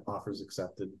 I've had offers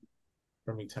accepted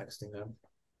from me texting them.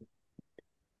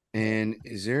 And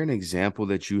is there an example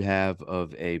that you have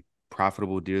of a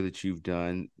profitable deal that you've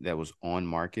done that was on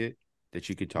market that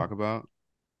you could talk about?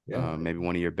 Yeah, Maybe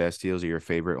one of your best deals or your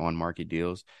favorite on market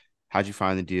deals. How'd you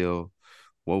find the deal?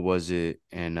 What was it?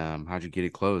 And how'd you get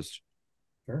it closed?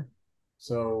 sure.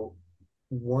 So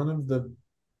one of the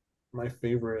my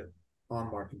favorite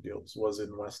on market deals was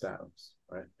in West Adams,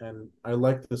 right? And I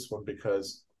like this one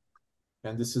because,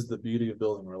 and this is the beauty of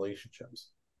building relationships,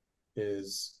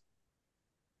 is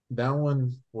that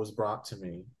one was brought to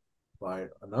me by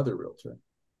another realtor.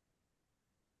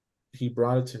 He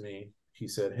brought it to me. He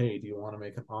said, hey, do you want to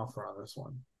make an offer on this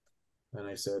one? And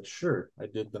I said, sure. I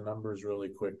did the numbers really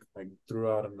quick. I threw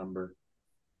out a number.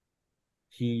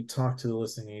 He talked to the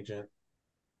listing agent,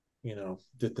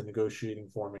 did the negotiating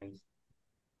for me,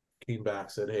 came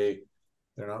back, said, hey,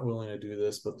 they're not willing to do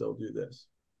this, but they'll do this.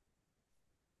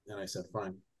 And I said,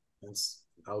 fine. And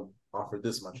I'll offer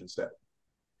this much instead.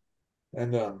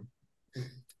 And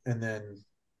and then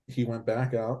he went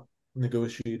back out,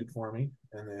 negotiated for me,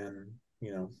 and then,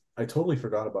 I totally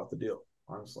forgot about the deal,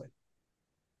 honestly.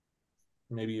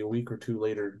 Maybe a week or two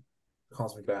later,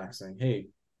 calls me back saying, hey,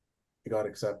 it got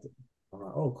accepted. I'm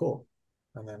like, oh, cool.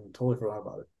 And then totally forgot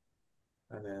about it.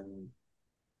 And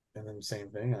then same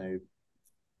thing. I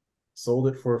sold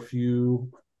it for a few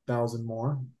thousand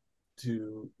more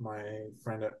to my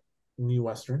friend at New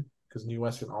Western, because New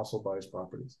Western also buys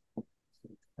properties.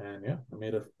 And yeah, I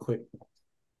made a quick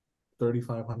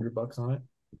 $3,500 on it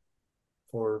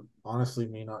for honestly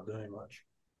me not doing much.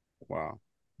 Wow.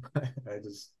 I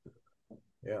just,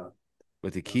 yeah.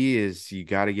 But the key is you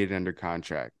got to get it under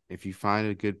contract. If you find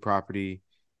a good property,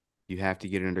 you have to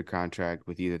get it under contract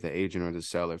with either the agent or the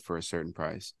seller for a certain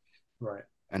price. Right.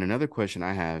 And another question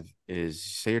I have is,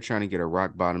 say you're trying to get a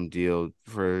rock bottom deal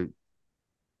for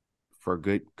a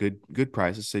good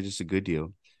price. Let's say just a good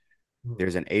deal. Mm-hmm.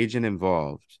 There's an agent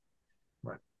involved.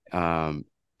 Right.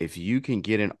 If you can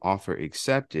get an offer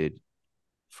accepted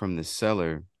from the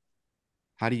seller,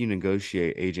 how do you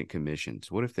negotiate agent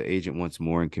commissions? What if the agent wants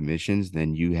more in commissions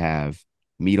than you have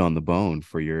meat on the bone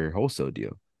for your wholesale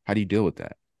deal? How do you deal with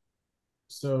that?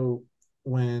 So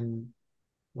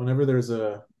whenever there's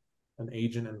an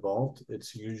agent involved,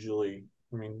 it's usually,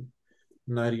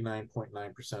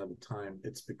 99.9% of the time,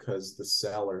 it's because the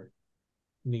seller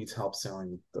needs help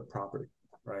selling the property,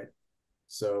 right?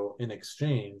 So in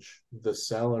exchange, the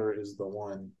seller is the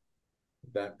one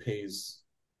that pays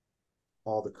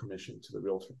all the commission to the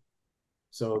realtor.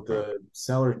 So Okay. the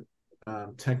seller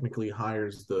technically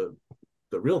hires the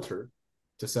realtor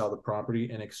to sell the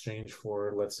property in exchange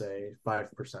for, let's say,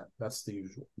 5%. That's the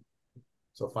usual.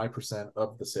 So 5%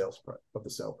 of the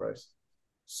sale price.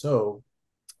 So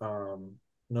no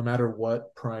matter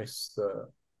what price the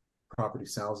property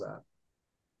sells at,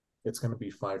 it's going to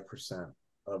be 5%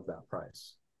 of that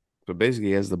price. So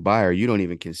basically, as the buyer, you don't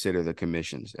even consider the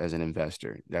commissions as an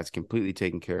investor. That's completely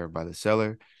taken care of by the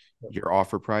seller. Your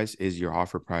offer price is your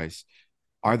offer price.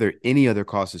 Are there any other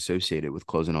costs associated with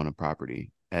closing on a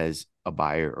property? as a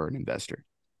buyer or an investor?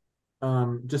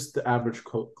 Just the average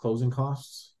closing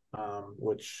costs,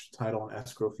 which title and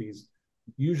escrow fees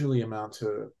usually amount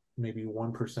to maybe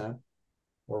 1%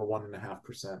 or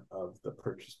 1.5% of the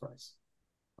purchase price.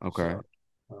 Okay.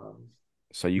 So, um,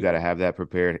 So you you got to know, have that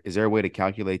prepared. Is there a way to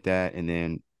calculate that? And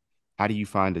then how do you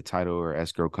find a title or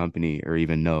escrow company or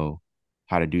even know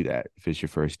how to do that if it's your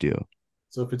first deal?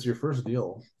 so if it's your first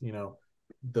deal,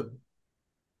 the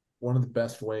one of the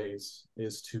best ways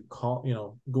is to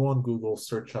go on Google,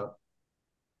 search up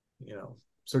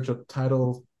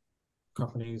title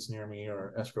companies near me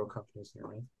or escrow companies near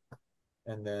me,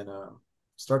 and then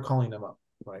start calling them up,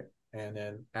 right? And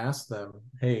then ask them,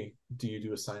 hey, do you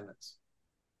do assignments,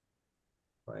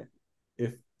 right?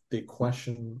 If they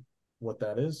question what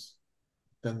that is,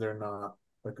 then they're not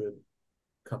a good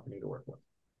company to work with,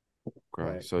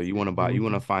 Okay. right? So If you they want to buy, you do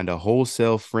want to find a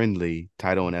wholesale friendly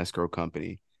title and escrow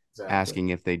company exactly, asking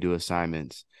if they do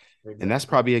assignments. And that's exactly,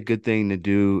 probably a good thing to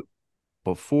do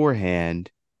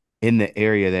beforehand in the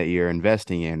area that you're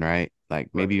investing in, right? Like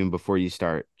maybe right, even before you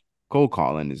start cold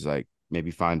calling is like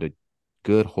maybe find a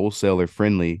good wholesaler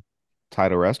friendly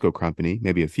title or escrow company,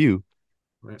 maybe a few,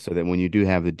 right, so that when you do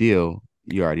have the deal,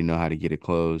 you already know how to get it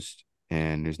closed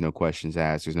and there's no questions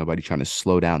asked. There's nobody trying to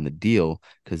slow down the deal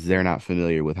because they're right, not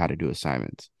familiar with how to do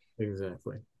assignments.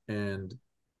 exactly. And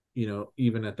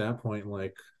even at that point,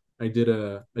 like I did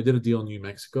a deal in New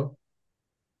Mexico,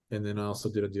 and then I also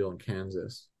did a deal in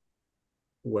Kansas,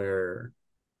 where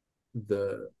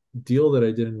the deal that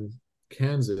I did in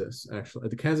Kansas, actually,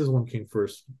 the Kansas one came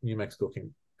first, New Mexico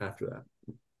came after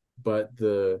that. But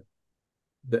the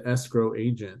escrow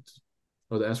agent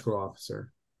or the escrow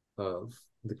officer of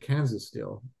the Kansas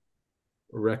deal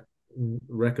rec-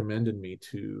 recommended me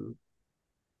to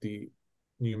the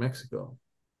New Mexico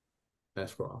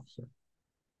escrow officer.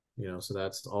 So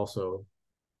that's also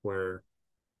where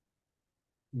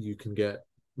you can get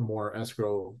more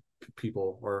escrow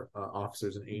people or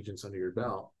officers and agents under your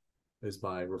belt is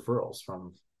by referrals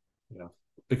from, you know,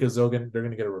 because they're going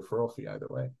to get a referral fee either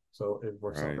way. So it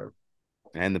works out Right. very.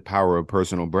 And the power of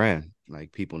personal brand.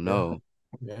 Like people Yeah. know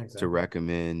Yeah, to exactly.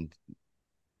 recommend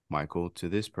Michael to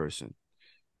this person.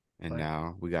 And Right.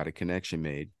 now we got a connection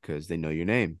made because they know your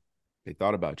name. They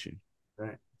thought about you.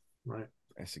 Right. Right.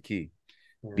 That's the key.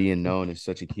 And Being known is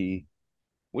such a key.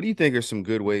 What do you think are some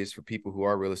good ways for people who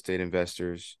are real estate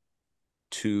investors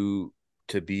to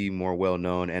be more well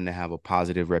known and to have a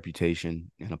positive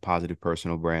reputation and a positive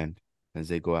personal brand as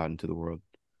they go out into the world?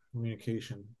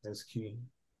 communication is key.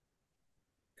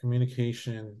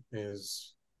 Communication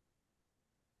is,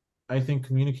 I think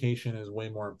communication is way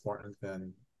more important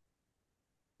than,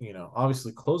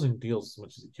 obviously closing deals as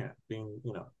much as you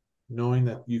can. Knowing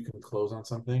that you can close on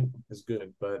something is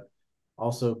good, but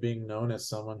also being known as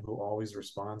someone who always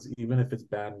responds, even if it's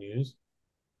bad news,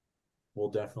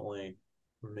 will definitely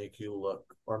make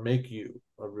you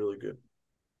a really good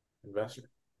investor,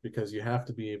 because you have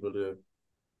to be able to,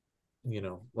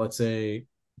 let's say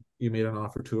you made an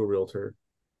offer to a realtor,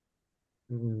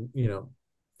 you know,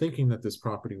 thinking that this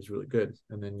property was really good,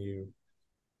 and then you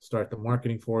start the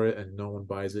marketing for it and no one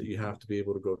buys it. You have to be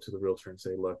able to go to the realtor and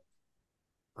say, look,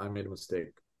 I made a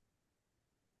mistake.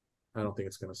 I don't think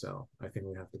it's going to sell. I think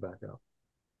we have to back out,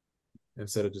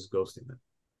 instead of just ghosting them,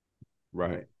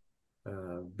 Right.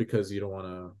 right? Because you don't want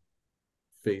to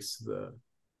face the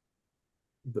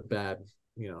bad,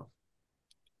 you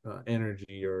know,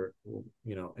 energy or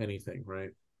anything,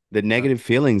 right? The Uh, negative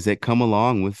feelings that come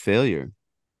along with failure,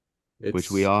 which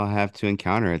we it's all have to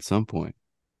encounter at some point.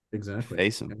 exactly.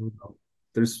 Face them. And,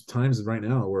 there's times right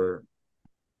now where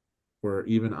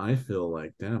even I feel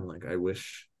like, damn, like I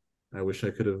wish I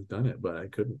could have done it, but I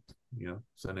couldn't.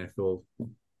 So then I feel,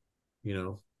 you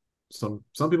know,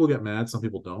 some people get mad, some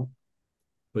people don't,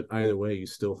 but either way, you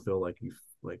still feel like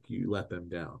you let them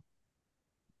down,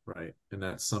 right? And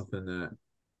that's something that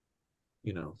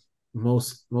you know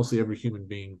mostly every human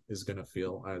being is gonna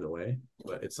feel either way,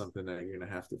 but it's something that you're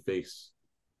gonna have to face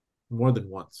more than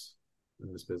once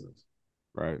in this business,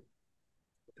 Right.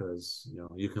 because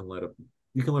you can let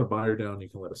a buyer down, you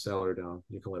can let a seller down,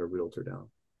 you can let a realtor down,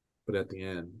 but at the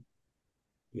end,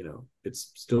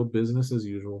 it's still business as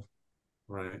usual,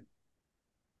 right?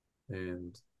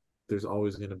 And there's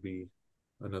always going to be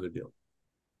another deal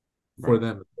for Right.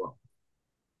 them as well.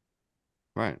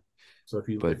 Right. So if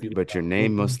you But if you let but your that one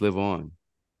name person, must live on.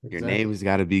 Your name exactly, has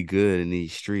got to be good in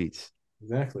these streets.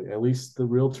 exactly. At least the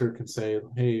realtor can say,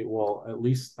 "Hey, well, at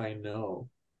least I know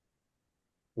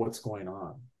what's going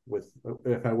on with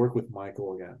if I work with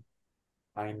Michael again.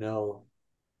 I know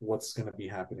what's going to be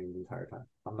happening the entire time.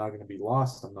 I'm not going to be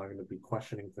lost. I'm not going to be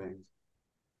questioning things.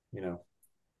 You know,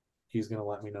 he's gonna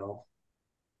let me know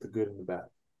the good and the bad,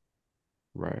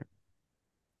 Right.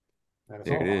 and it's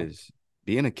There it all on. is.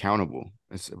 Being accountable.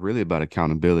 It's really about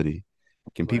accountability.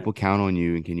 Can Right, people count on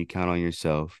you and can you count on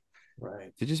yourself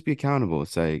right, to just be accountable?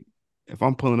 It's like if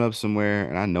I'm pulling up somewhere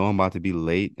and I know I'm about to be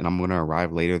late and I'm going to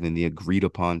arrive later than the agreed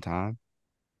upon time,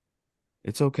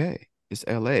 it's okay. It's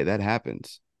LA. That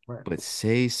happens. right, But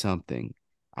say something.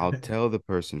 I'll tell the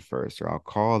person first, or I'll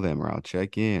call them, or I'll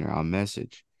check in, or I'll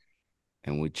message.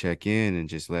 And we check in and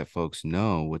just let folks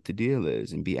know what the deal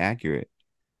is and be accurate.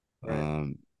 right.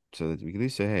 Um, so that we can at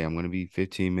least say, hey, I'm going to be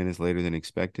 15 minutes later than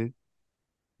expected.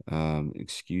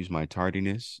 Excuse my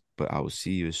tardiness, but I will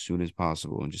see you as soon as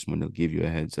possible and just want to give you a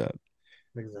heads up.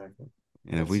 Exactly.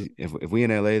 And if It's we if we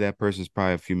in LA, that person's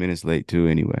probably a few minutes late too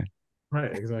anyway.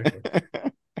 right, exactly.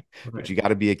 But Right. you got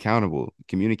to be accountable,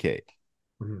 communicate.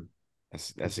 Mhm.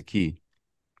 That's a key.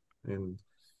 And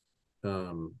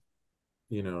um,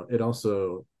 it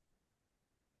also,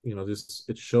 just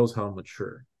it shows how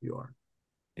mature you are.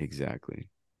 Exactly.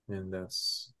 And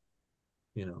that's,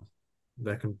 you know,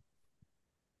 that can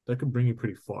bring you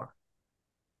pretty far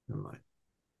in life.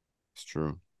 It's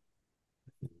true.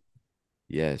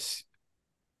 Yes.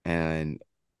 And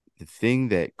the thing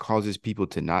that causes people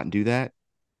to not do that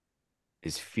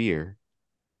is fear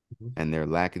Mhm. and their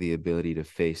lack of the ability to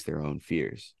face their own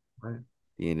fears. Right. At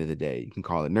the end of the day, you can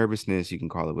call it nervousness, you can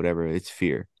call it whatever, it's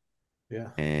fear.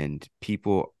 Yeah. And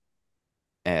people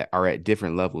are at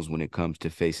different levels when it comes to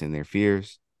facing their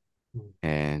fears Mhm.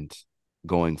 and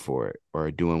going for it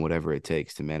or doing whatever it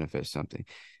takes to manifest something.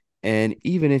 And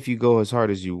even if you go as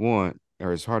hard as you want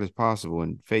or as hard as possible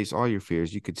and face all your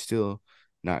fears, you could still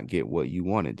not get what you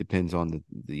want. It depends on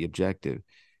the objective.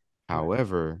 Right.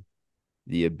 However,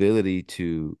 the ability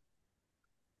to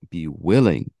be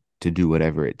willing to do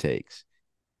whatever it takes,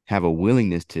 have a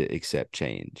willingness to accept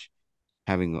change,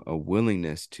 having a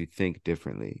willingness to think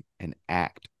differently and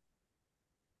act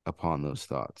upon those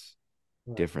thoughts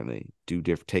Right. differently,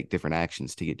 take different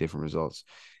actions to get different results.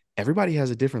 Everybody has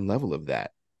a different level of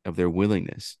that, of their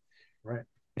willingness Right.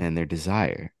 and their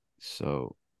desire.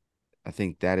 So I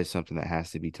think that is something that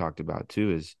has to be talked about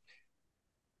too, is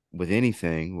with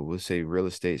anything, we'll say real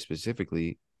estate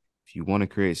specifically, if you want to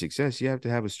create success, you have to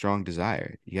have a strong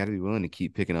desire. You got to be willing to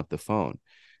keep picking up the phone.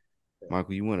 Yeah.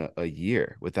 Michael, you went a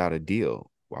year without a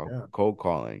deal while Yeah. cold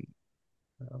calling,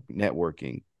 Yeah.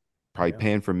 networking, probably Yeah.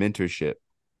 paying for mentorship,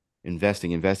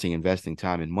 investing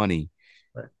time and money,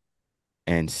 Right.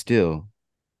 and still,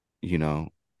 you know,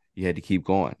 you had to keep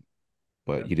going, Yeah.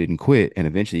 but you didn't quit, and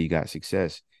eventually you got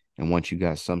success. And once you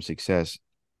got some success,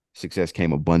 success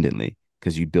came abundantly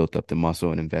because you built up the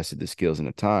muscle and invested the skills and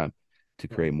the time to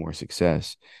Right. create more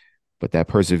success. But that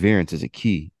perseverance is a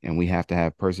key, and we have to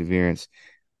have perseverance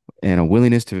and a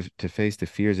willingness to face the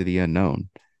fears of the unknown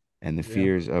and the Yeah.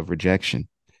 fears of rejection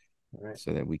Right.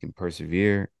 so that we can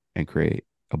persevere and create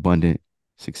abundant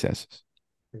successes.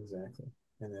 Exactly.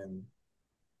 And then,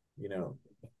 you know,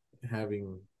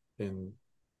 having and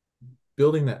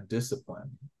building that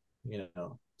discipline,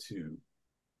 to,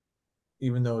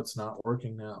 even though it's not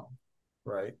working now,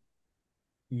 right?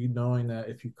 You knowing that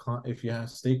if you have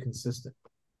stay consistent,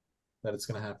 that it's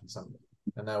going to happen someday.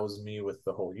 And that was me with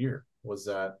the whole year. Was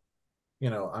that, you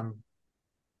know I'm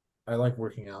I like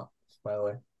working out. By the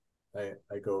way,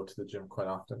 I go to the gym quite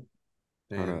often.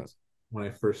 Hold And up. when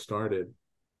I first started,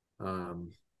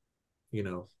 um, you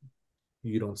know,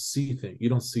 you don't see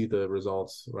the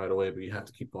results right away, but you have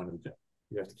to keep going to the gym.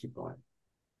 You have to keep going.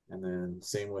 And then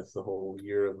same with the whole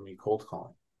year of me cold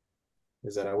calling,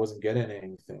 is that I wasn't getting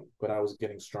anything, but I was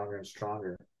getting stronger and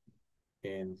stronger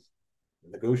in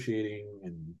negotiating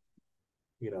and,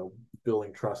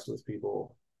 building trust with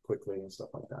people quickly and stuff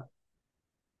like that.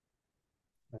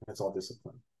 And it's all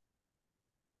discipline.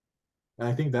 And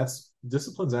I think that's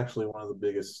discipline's actually one of the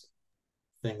biggest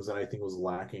things that I think was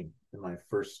lacking in my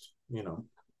first, in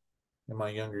my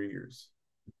younger years.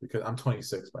 Because I'm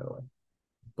 26, by the way.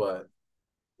 But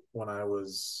when I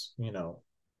was,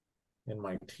 in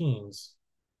my teens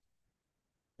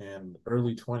and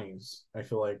early 20s, I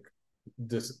feel like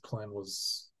discipline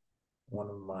was one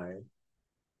of my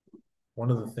one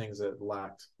of the things that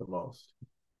lacked the most,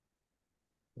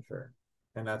 for sure.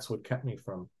 And that's what kept me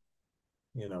from,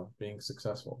 being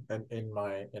successful and in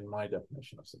my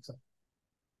definition of success.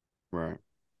 Right.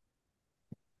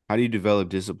 How do you develop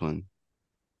discipline?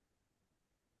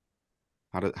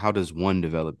 How does one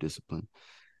develop discipline?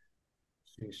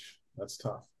 Sheesh, that's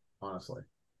tough, honestly.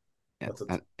 Yeah, That's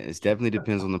a it definitely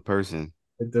depends on the person,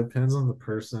 It depends on the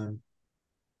person.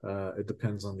 It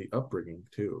depends on the upbringing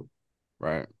too,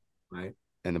 right? right?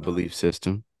 And the Uh, belief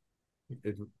system.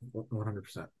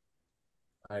 100%.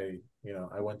 I,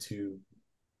 I went to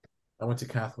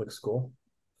Catholic school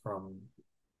from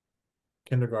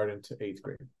kindergarten to 8th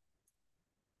grade.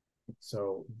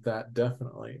 So that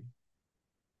definitely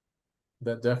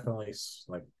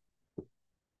like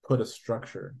put a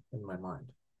structure in my mind,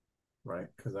 right?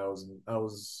 Because I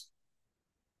was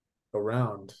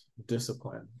around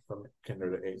discipline from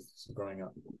kinder to eighth, so growing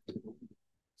up.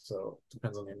 So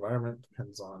depends on the environment,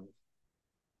 depends on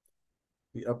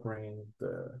the upbringing,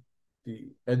 the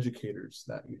educators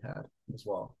that you had as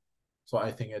well. So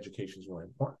I think education is really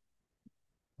important,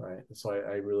 right? And so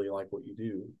I really like what you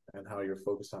do and how you're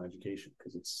focused on education,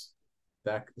 because it's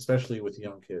that, especially with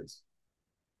young kids,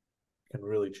 can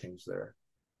really change their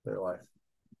life.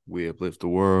 We uplift the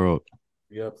world.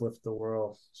 You uplift the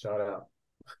world. Shout out.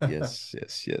 Yes,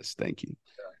 yes, yes. Thank you.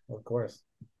 Of course.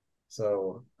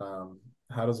 So,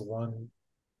 how does one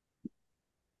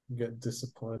get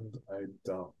disciplined? I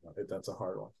don't know. That's a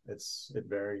hard one. It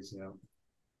varies,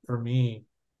 For me,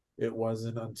 it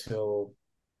wasn't until,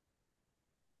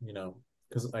 you know,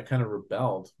 because I kind of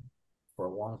rebelled for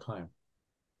a long time.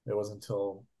 It wasn't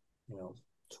until, you know,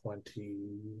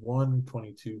 21,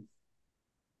 22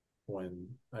 when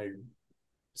I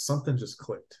something just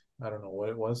clicked. I don't know what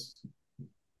it was,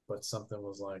 but something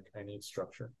was like, I need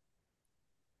structure.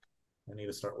 I need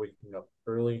to start waking up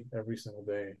early every single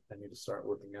day. I need to start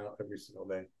working out every single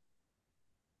day.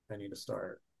 I need to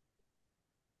start,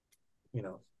 you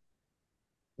know,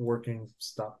 working,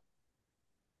 stop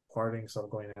partying, stop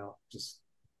going out, just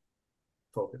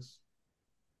focus.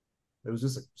 It was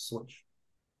just a switch.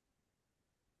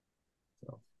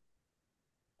 So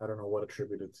I don't know what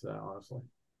attributed to that, honestly.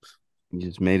 You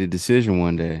just made a decision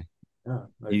one day. Yeah,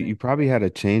 I You think, probably had a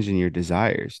change in your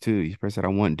desires too. You probably said, I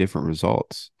want different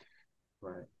results.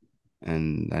 right,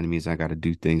 And that means I got to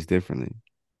do things differently.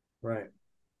 right.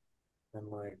 And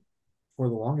like for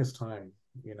the longest time,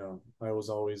 I was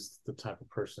always the type of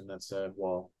person that said,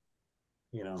 well,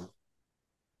 you know,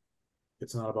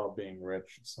 it's not about being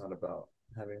rich. It's not about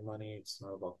having money. It's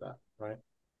not about that, right?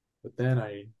 But then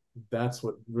that's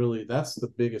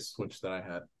the biggest switch that I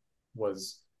had,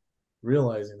 was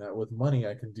realizing that with money,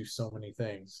 I can do so many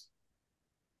things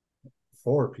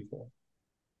for people,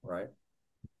 right?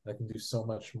 I can do so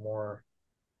much more,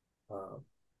 uh,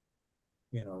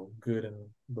 good in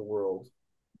the world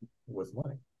with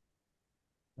money.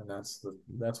 And that's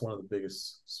one of the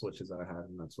biggest switches that I had,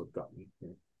 and that's what got me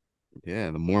here.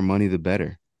 Yeah, the more money, the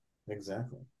better.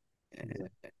 Exactly.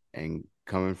 Exactly. And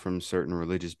coming from certain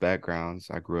religious backgrounds,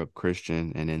 I grew up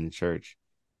Christian and in the church.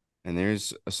 And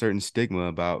there's a certain stigma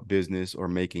about business or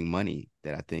making money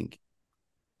that I think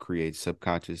creates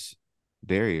subconscious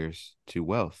barriers to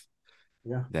wealth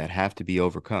Yeah. that have to be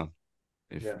overcome.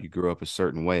 If Yeah. you grew up a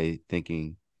certain way,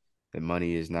 thinking that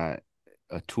money is not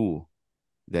a tool,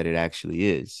 that it actually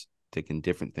is, thinking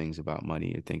different things about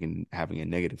money or thinking having a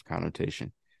negative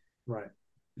connotation, Right.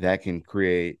 that can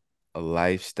create a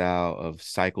lifestyle of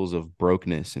cycles of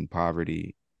brokenness and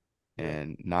poverty Yeah.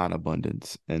 and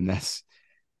non-abundance. And that's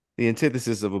the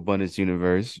antithesis of abundance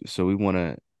universe. So we want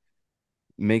to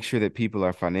make sure that people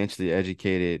are financially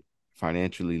educated,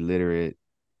 financially literate,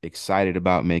 excited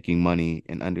about making money,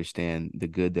 and understand the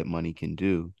good that money can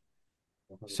do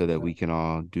so that 100%. we can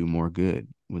all do more good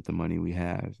with the money we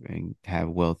have and have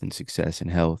wealth and success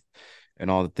and health and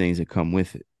all the things that come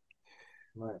with it.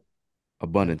 Right. Yeah.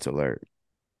 Abundance alert.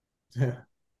 Yeah.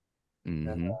 And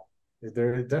Mm-hmm.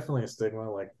 there is definitely a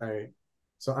stigma.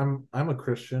 So I'm a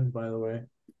Christian, by the way.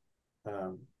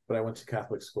 But I went to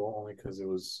Catholic school only because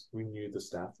we knew the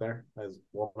staff there, as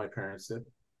well my parents did.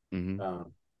 Mm-hmm.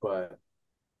 But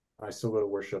I still go to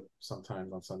worship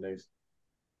sometimes on Sundays,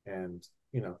 and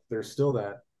there's still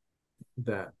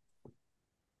that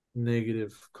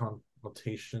negative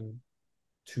connotation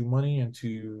to money and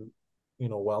to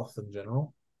wealth in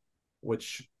general.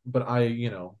 But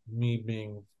me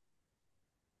being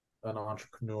an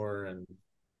entrepreneur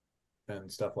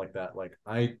and stuff like that, like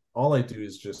I all I do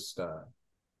is just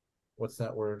what's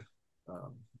that word?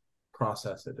 Um,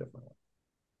 process it differently.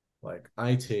 Like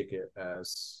I take it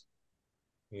as,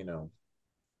 you know,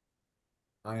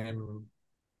 I am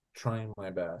trying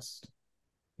my best,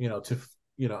 to,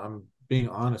 I'm being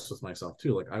honest with myself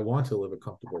too. Like I want to live a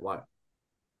comfortable life.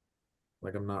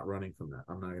 Like I'm not running from that.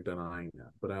 I'm not denying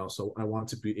that. But I want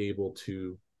to be able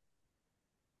to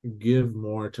give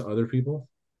more to other people,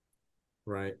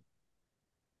 right?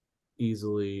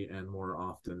 Easily and more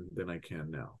often than I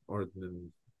can now, or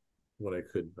than what I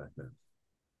could back then.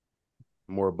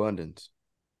 More abundance.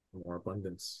 More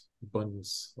abundance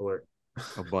alert.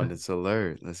 Abundance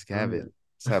alert. Let's have it.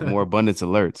 Let's have Yeah. more abundance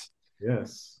alerts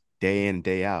Yes. day in and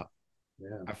day out.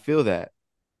 Yeah. I feel that.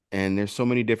 And there's so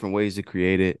many different ways to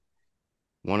create it.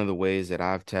 One of the ways that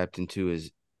I've tapped into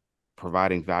is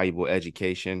providing valuable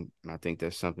education. And I think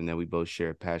that's something that we both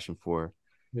share a passion for,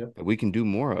 Yep. that we can do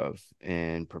more of,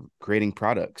 and creating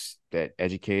products that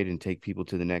educate and take people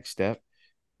to the next step,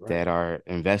 Right. that are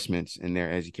investments in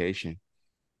their education.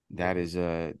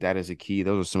 Right. That is a key.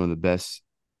 Those are some of the best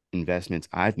investments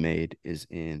I've made, is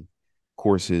in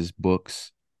courses,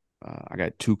 books. I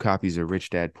got 2 copies of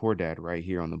Rich Dad Poor Dad right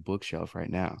here on the bookshelf right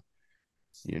now.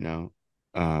 You know,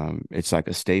 it's like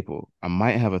a staple. I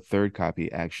might have a third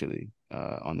copy actually,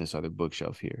 on this other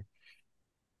bookshelf here,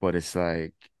 but it's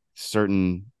like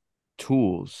certain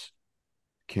tools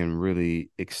can really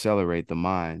accelerate the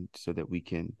mind so that we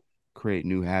can create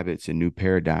new habits and new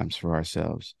paradigms for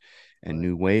ourselves, and Right.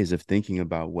 new ways of thinking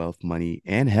about wealth, money,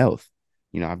 and health.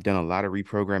 I've done a lot of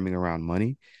reprogramming around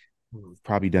money, Mhm.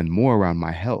 probably done more around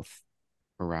my health,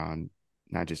 around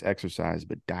not just exercise,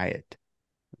 but diet,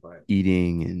 Right.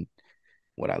 eating, and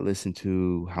what I listen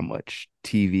to, how much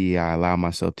TV I allow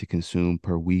myself to consume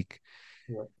per week.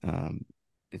 Yep. Um,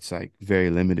 it's like very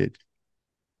limited.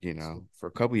 So, For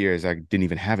a couple years, I didn't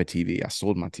even have a TV. I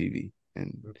sold my TV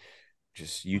and mm,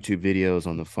 just YouTube videos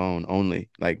on the phone only.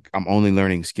 Like, I'm only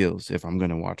learning skills if I'm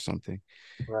gonna watch something.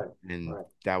 right. And Right.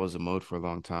 that was a mode for a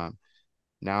long time.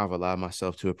 Now I've allowed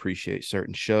myself to appreciate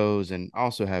certain shows, and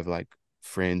also have like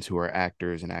friends who are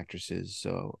actors and actresses.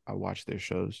 So I watch their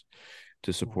shows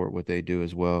to Mhm. support what they do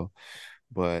as well.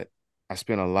 But I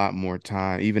spend a lot more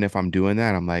time, even if I'm doing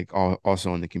that, I'm like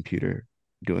also on the computer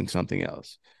doing something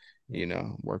else,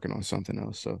 Yep. working on something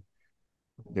else. So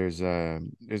there's a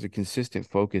consistent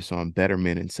focus on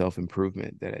betterment and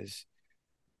self-improvement that is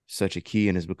such a key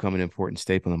and has become an important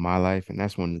staple in my life. And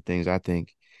that's one of the things I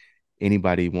think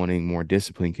anybody wanting more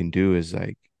discipline can do, is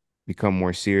like become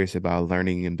more serious about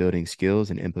learning and building skills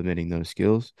and implementing those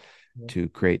skills Yep. to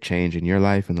create change in your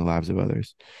life and the lives of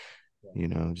others.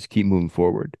 Yeah. Just keep moving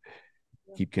forward,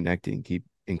 Yeah. keep connecting, keep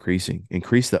increase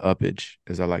the uppage,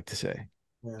 as I like to say.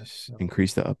 Yeah. Just Yeah.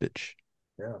 increase the uppage.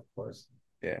 Yeah, of course.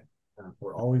 Yeah,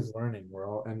 We're always learning.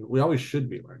 And we always should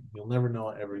be learning. You'll never know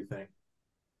everything.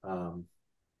 Um,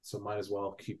 so might as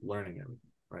well keep learning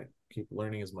everything, right? Keep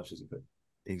learning as much as you could.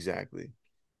 exactly.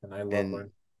 And I love And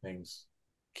learning things.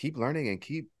 keep learning and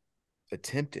keep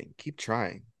attempting, keep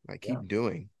trying, like Yeah, keep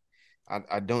doing.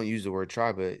 I don't use the word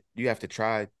try, but you have to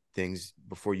try things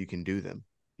before you can do them,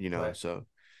 right, so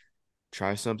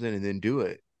try something and then do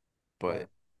it. right, But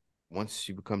once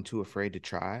you become too afraid to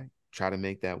try to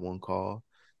make that one call,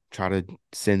 try to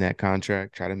send that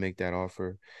contract, try to make that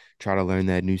offer, try to learn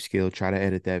that new skill, try to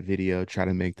edit that video, try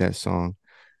to make that song,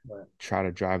 right. try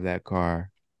to drive that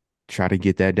car, try to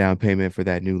get that down payment for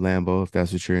that new Lambo if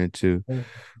that's what you're into. Yeah,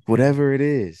 Whatever it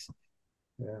is,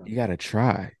 yeah, you got to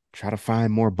try. Try to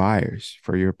find more buyers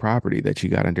for your property that you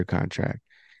got under contract.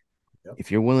 yep, If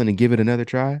you're willing to give it another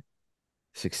try,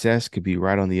 success could be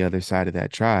right on the other side of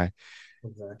that try,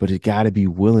 but exactly. it got to be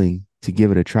willing to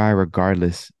give it a try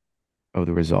regardless of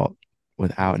the result,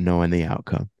 without knowing the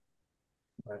outcome.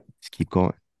 Right. Just keep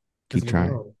going, Because keep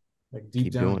trying, like deep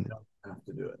keep down, you doing it. don't have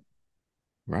to do it.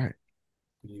 Right.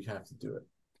 You have to do it.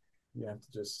 You have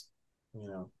to just, you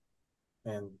know,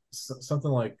 and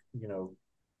something like,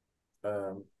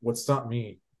 what stopped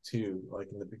me too, like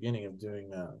in the beginning of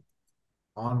doing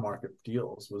on market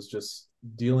deals, was just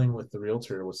dealing with the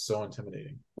realtor was so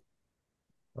intimidating,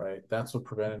 right? That's what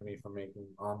prevented me from making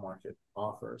on market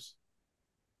offers.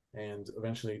 And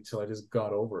eventually, till I just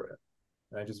got over it,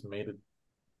 and I just made it,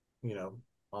 you know,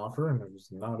 offer, and it was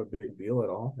not a big deal at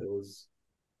all. It was,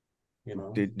 you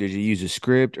know, Did you use a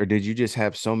script, or did you just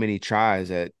have so many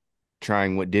tries at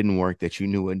trying what didn't work that you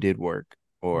knew what did work?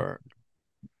 Or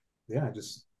yeah,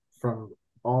 just from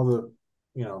all the,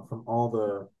 from all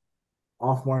the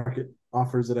off market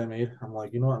offers that I made, I'm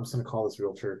like, you know what, I'm just gonna call this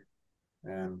realtor,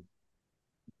 and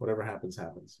whatever happens,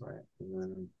 happens, right? And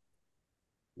then,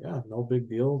 yeah, no big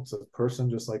deal. It's a person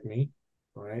just like me,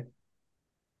 right?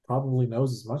 Probably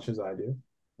knows as much as I do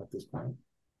at this point,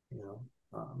 you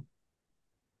know.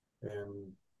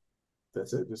 And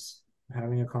that's it. Just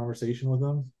having a conversation with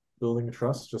them, building a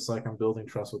trust, just like I'm building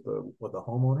trust with the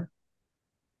homeowner,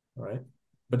 right?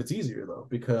 But it's easier though,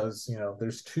 because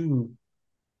there's two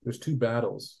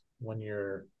battles when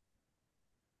you're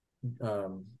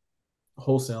um,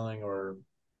 wholesaling or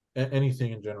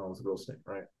anything in general with real estate,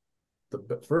 right?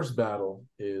 The first battle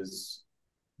is,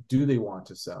 do they want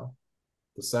to sell?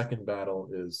 The second battle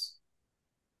is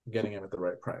getting them at the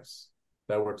right price.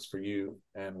 That works for you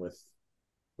and with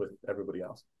everybody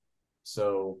else.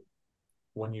 So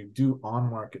when you do on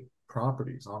market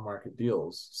properties, on market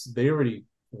deals, they already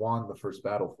won the first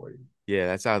battle for you. yeah,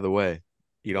 that's out of the way.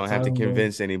 You don't That's have how to it goes.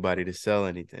 convince anybody to sell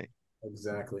anything.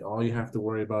 Exactly. All you have to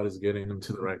worry about is getting them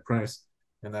to the right price.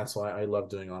 And that's why I love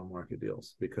doing on market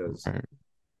deals because Right.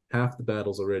 half the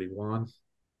battle's already won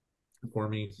for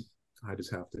me. I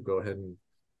just have to go ahead and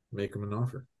make them an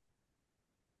offer.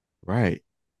 Right.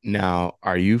 Now,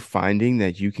 are you finding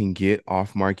that you can get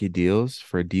off-market deals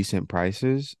for decent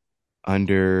prices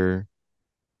under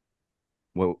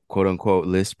what quote unquote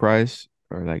list price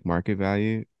or like market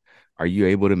value? Are you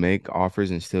able to make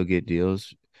offers and still get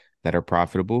deals that are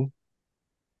profitable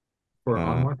For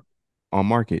on uh market, on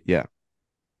market? Yeah.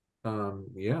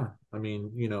 yeah. I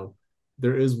mean,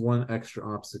 there is one extra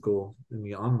obstacle in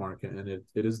the on market, and it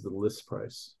is the list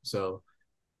price. So,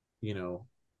 you know,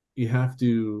 you have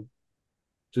to,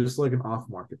 just like an off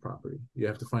market property, you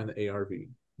have to find the ARV,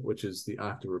 which is the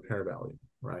after repair value,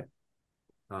 right?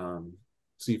 Um,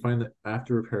 so you find the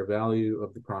after repair value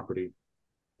of the property,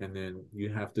 and then you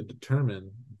have to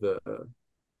determine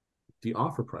the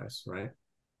offer price, right?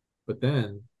 But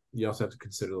then you also have to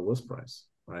consider the list price,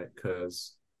 right?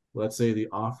 Because let's say the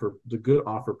good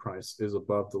offer price is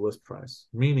above the list price,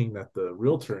 meaning that the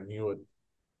realtor knew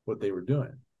what they were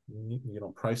doing,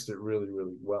 priced it really,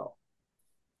 really well.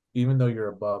 Even though you're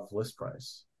above list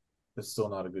price, it's still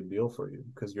not a good deal for you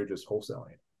because you're just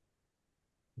wholesaling it,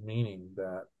 meaning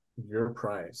that your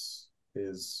price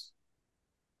is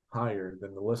higher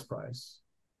than the list price.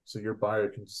 So your buyer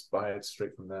can just buy it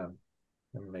straight from them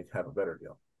and have a better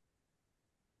deal.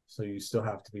 So you still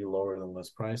have to be lower than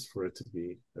list price for it to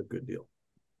be a good deal.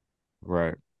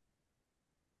 Right.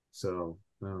 So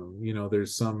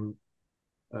there's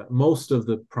most of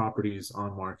the properties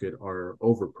on market are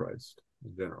overpriced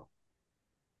in general.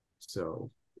 So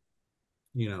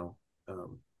you know,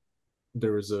 um,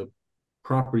 there was a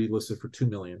property listed for 2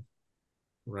 million,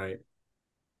 right?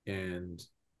 And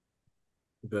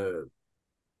the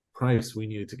price we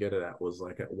needed to get it at was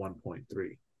like at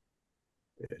 1.3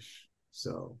 ish.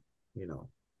 So you know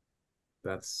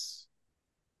that's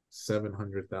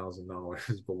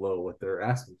 $700,000 below what they're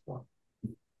asking for.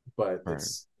 But Right.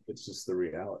 it's just the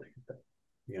reality.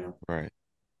 You know, Right.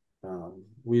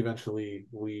 we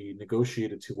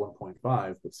negotiated to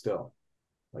 1.5, but still,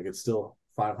 like it's still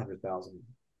 500,000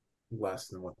 less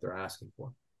than what they're asking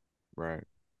for. Right.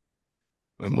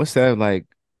 And So what's that like?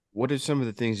 What are some of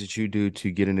the things that you do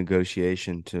to get a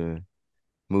negotiation to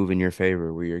move in your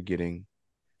favor where you're getting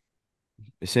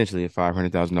essentially a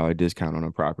 $500,000 discount on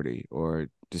a property or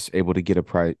just able to get a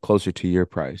price closer to your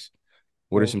price?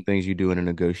 What are well, some things you do in a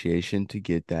negotiation to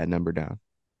get that number down?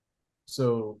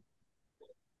 so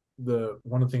the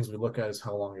one of the things we look at is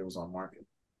how long it was on market,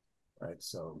 right?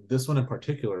 So this one in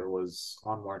particular was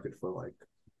on market for like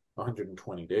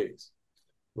 120 days,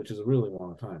 which is a really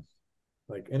long time.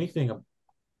 Like anything,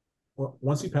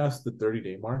 once you pass the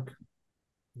 30-day mark,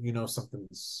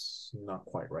 something's not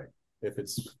quite right. If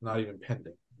it's not even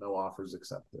pending, no offers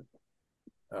accepted,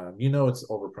 it's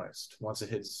overpriced. Once it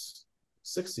hits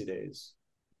 60 days,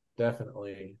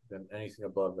 definitely, then anything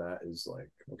above that is like,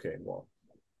 okay, well,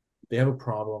 they have a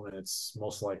problem and it's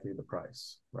most likely the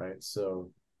price, right? So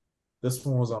this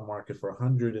one was on market for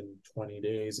 120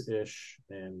 days ish.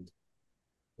 And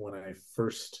when I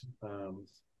first,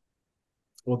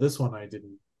 well, this one I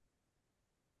didn't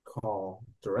call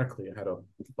directly. I had a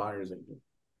buyer's agent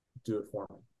do it for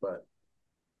me. But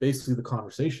basically, the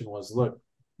conversation was, look,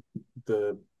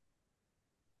 the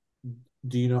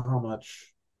do you know how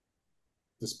much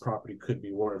this property could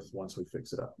be worth once we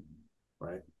fix it up,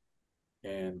 right?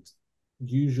 And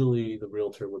usually the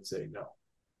realtor would say no,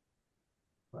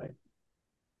 right?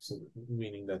 So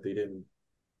meaning that they didn't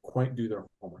quite do their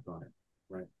homework on it,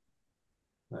 right?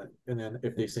 And then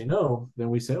if they say no, then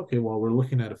we say, okay, well, we're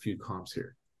looking at a few comps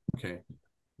here. Okay,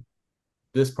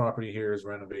 this property here is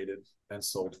renovated and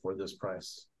sold for this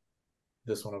price.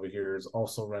 This one over here is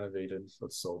also renovated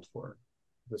but sold for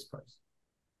this price.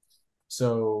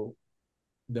 So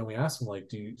then we ask them, like,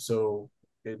 so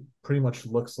it pretty much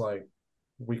looks like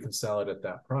we can sell it at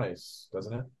that price,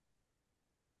 doesn't it?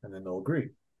 And then they'll agree.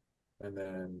 And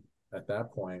then at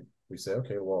that point, we say,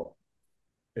 okay, well,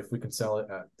 if we can sell it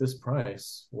at this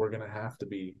price, we're going to have to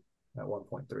be at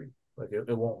 1.3. Like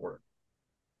it won't work.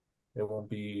 It won't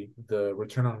be, the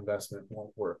return on investment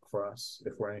won't work for us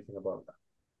if we're anything above that.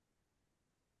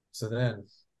 So then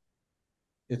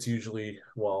it's usually,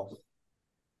 well,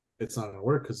 it's not going to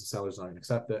work because the seller's not going to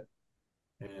accept it.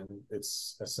 And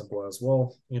it's as simple as,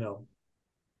 well,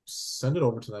 send it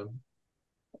over to them.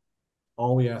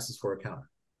 All we ask is for a counter,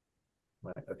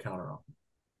 right? A counter offer.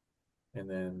 And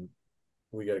then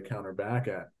we get a counter back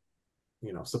at,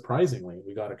 surprisingly,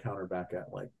 we got a counter back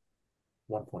at like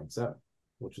 1.7,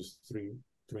 which is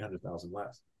 300,000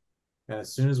 less. And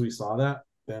as soon as we saw that,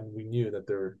 then we knew that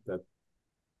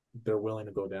they're willing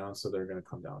to go down, so they're going to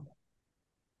come down.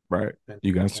 Right. And,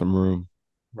 You got and some room.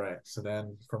 right, so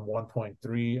then from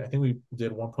 1.3, I think we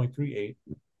did 1.38,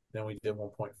 then we did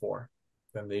 1.4,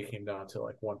 then they came down to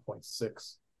like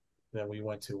 1.6, then we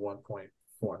went to 1.4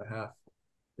 and a half.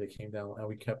 They came down, and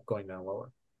we kept going down lower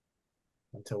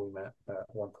until we met at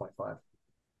 1.5.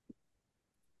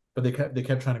 But they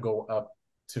kept trying to go up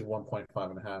to 1.5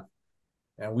 and a half,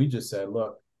 and we just said,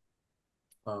 look,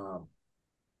 um,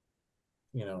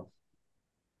 you know,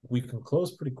 we can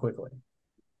close pretty quickly.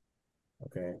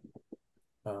 Okay,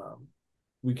 um,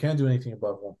 we can't do anything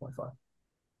above 1.5.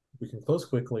 We can close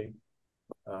quickly.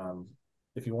 Um,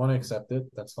 if you want to accept it,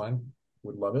 that's fine.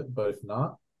 Would love it. But if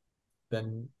not,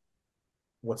 then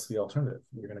what's the alternative?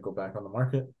 You're going to go back on the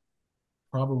market,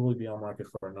 probably be on market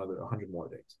for another 100 more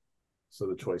days. So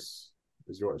the choice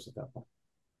is yours at that point.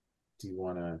 Do you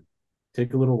want to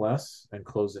take a little less and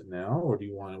close it now, or do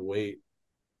you want to wait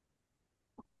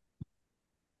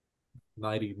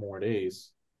 90 more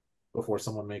days before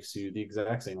someone makes you the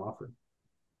exact same offer?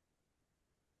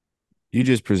 You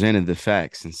just presented the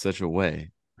facts in such a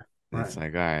way. Right, It's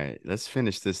like, all right, let's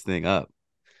finish this thing up.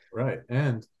 right.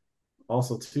 And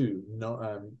also, too,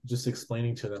 no, just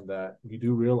explaining to them that you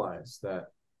do realize that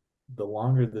the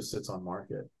longer this sits on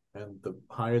market and the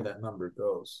higher that number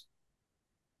goes,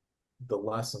 the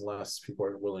less and less people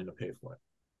are willing to pay for it.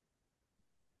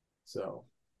 So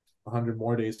 100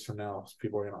 more days from now,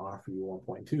 people are going to offer you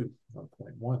 1.2,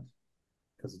 1.1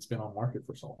 because it's been on market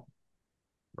for so long.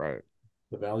 Right.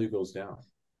 The value goes down.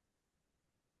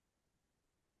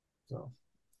 So,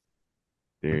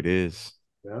 There it is.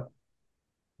 yeah,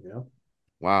 yeah,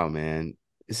 Wow, man.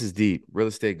 This is deep. Real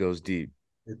estate goes deep.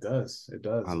 it does. It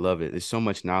I does. love it. There's so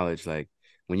much knowledge. Like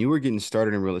when you were getting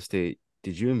started in real estate,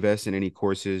 did you invest in any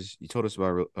courses? You told us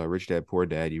about Rich Dad Poor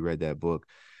Dad. You read that book.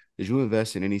 Did you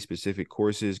invest in any specific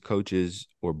courses, coaches,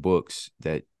 or books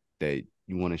that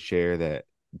you want to share that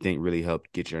you think really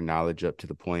helped get your knowledge up to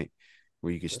the point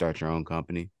where you could Sure. start your own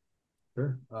company?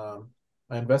 Sure.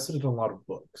 I invested in a lot of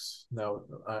books. Now,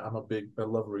 I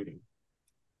love reading.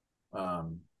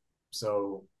 Um,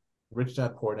 so Rich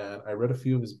Dad Poor Dad, I read a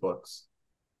few of his books.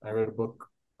 I read a book.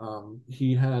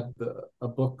 He had a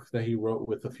book that he wrote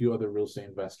with a few other real estate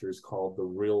investors called The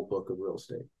Real Book of Real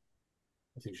Estate.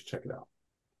 I think you should check it out.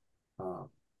 Um,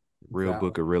 Real that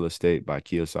Book one, of Real Estate by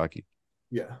Kiyosaki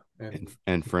yeah,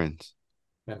 and friends.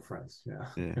 and friends, yeah.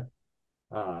 Yeah.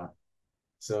 Uh,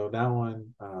 so that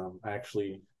one,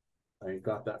 I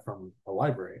got that from a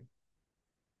library.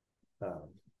 Um,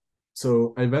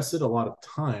 so I invested a lot of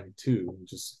time too,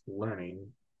 just learning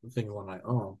things on my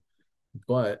own.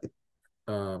 But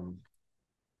um,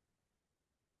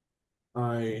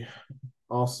 I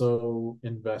also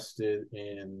invested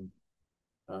in.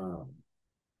 Um,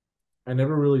 I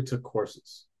never really took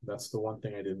courses. That's the one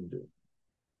thing I didn't do.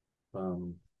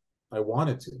 Um, I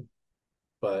wanted to,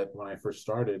 but when I first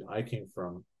started, I came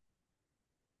from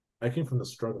the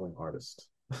struggling artist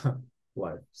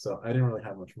life, so I didn't really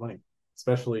have much money,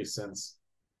 especially since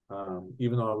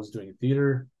even though I was doing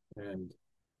theater and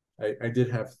I did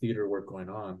have theater work going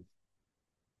on,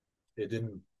 it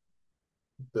didn't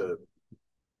the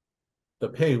the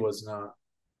pay was not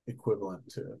equivalent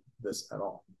to this at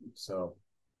all. So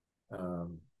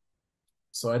um,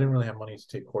 so I didn't really have money to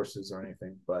take courses or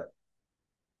anything, but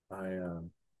I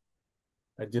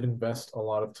I did invest a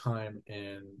lot of time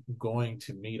in going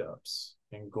to meetups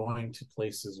and going to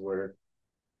places where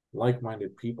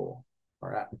like-minded people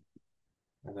are at.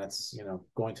 And that's,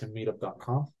 going to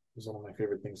meetup.com is one of my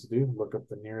favorite things to do. Look up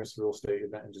the nearest real estate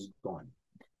event and just going.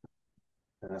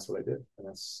 And that's what I did. And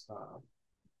that's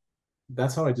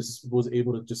how I just was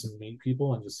able to just meet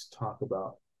people and just talk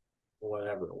about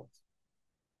whatever it was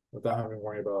without having to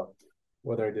worry about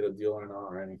whether I did a deal or not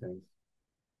or anything.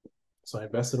 So I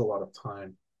invested a lot of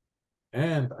time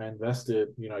and I invested,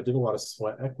 I did a lot of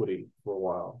sweat equity for a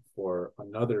while for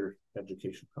another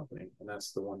education company. And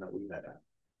that's the one that we met at.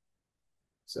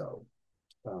 So,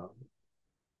 um,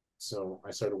 so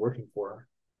I started working for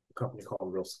a company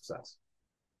called Real Success.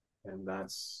 And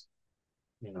that's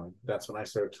when I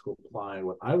started to apply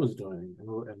what I was doing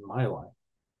in my life.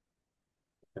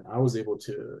 And I was able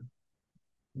to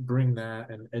bring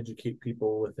that and educate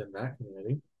people within that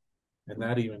community. And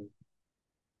that even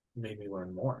made me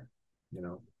learn more. You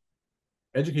know,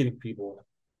 educating people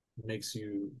makes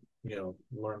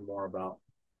learn more about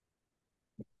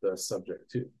the subject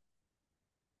too.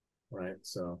 Right.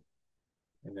 So,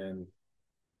 and then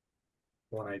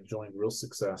when I joined Real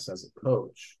Success as a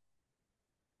coach,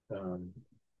 um,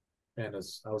 and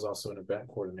as I was also an event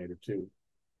coordinator too,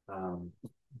 um,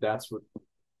 that's what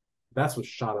that's what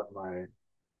shot up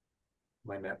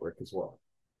my network as well,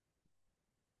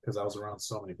 because I was around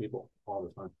so many people all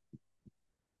the time.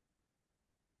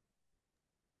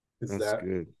 Is That's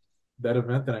good. that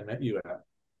event that I met you at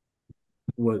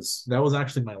was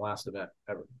actually my last event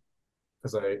ever,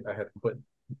 because I had quit,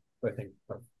 I think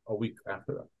a week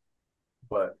after that.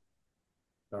 But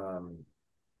um,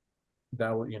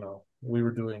 that was, we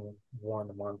were doing one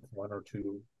a month, one or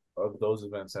two of those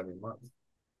events every month.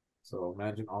 So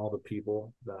imagine all the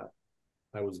people that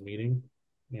I was meeting,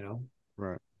 you know,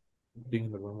 Right. being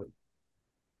in the room with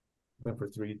them for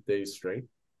 3 days straight.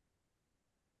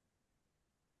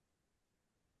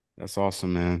 That's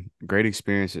awesome, man. Great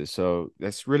experiences. So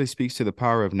that's really speaks to the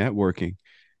power of networking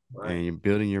Right. and you're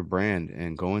building your brand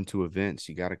and going to events.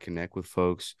 You got to connect with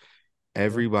folks. Yeah.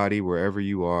 Everybody, wherever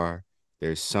you are,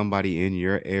 there's somebody in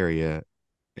your area,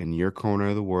 in your corner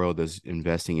of the world that's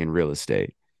investing in real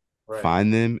estate. Right.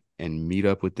 Find them and meet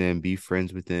up with them, be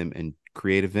friends with them, and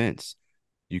create events.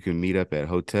 You can meet up at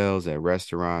hotels, at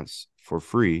restaurants for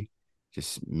free.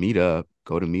 Just meet up,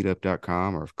 go to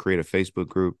meetup.com or create a Facebook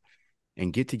group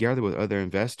and get together with other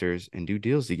investors and do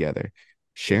deals together. Yeah.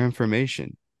 Share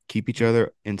information, keep each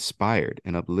other inspired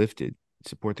and uplifted,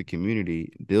 support the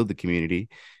community, build the community.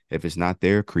 If it's not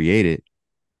there, create it.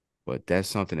 But that's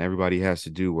something everybody has to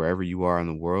do wherever you are in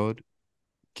the world.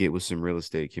 Get with some real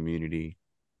estate community,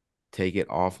 take it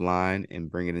offline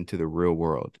and bring it into the real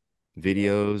world. Yeah.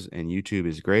 Videos and YouTube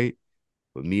is great,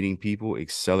 but meeting people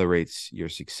accelerates your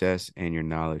success and your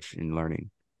knowledge and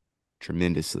learning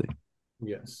tremendously.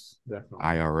 Yes, definitely.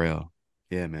 IRL.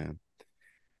 Yeah, man.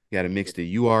 You got to mix Yeah.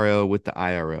 the URL with the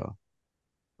IRL,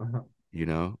 Uh-huh. you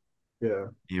know, Yeah.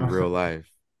 in real life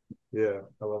Yeah.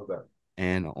 I love that.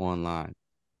 and online.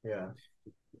 Yeah.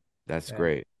 That's And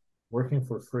great. working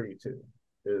for free too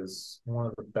is one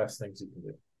of the best things you can do.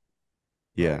 Like,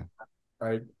 Yeah.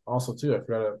 I also too,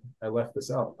 I left this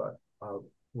out, but I'll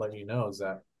let you know is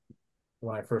that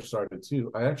when I first started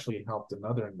too, I actually helped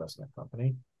another investment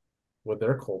company with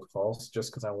their cold calls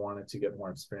just because I wanted to get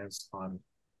more experience on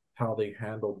how they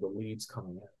handled the leads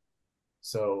coming in.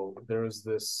 So there was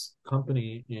this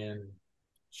company in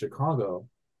Chicago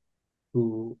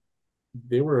who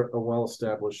they were a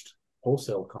well-established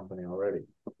wholesale company already,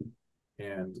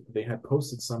 and they had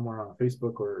posted somewhere on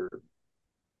Facebook or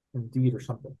Indeed or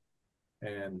something,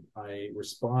 and I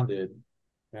responded,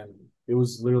 and it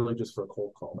was literally just for a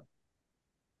cold call,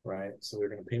 right? So they're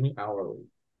going to pay me hourly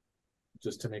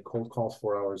just to make cold calls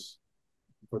 4 hours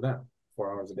for them,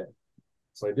 4 hours a day.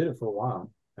 So I did it for a while,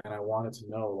 and I wanted to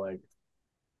know like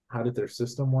how did their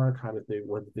system work?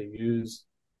 What did they use?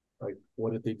 Like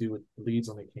what did they do with leads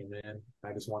when they came in?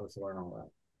 I just wanted to learn all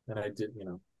that, and I did,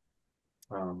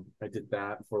 I did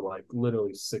that for like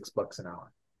literally $6 an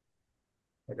hour.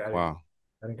 Like Wow.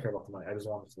 I didn't care about the money. I just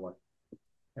wanted to learn.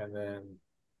 And then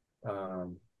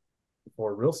um,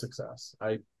 for real success,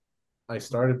 I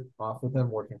started off with them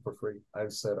working for free. I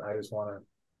said I just want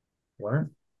to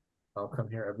learn. I'll come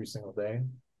here every single day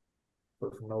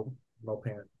for no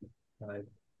payment, and I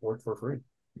worked for free.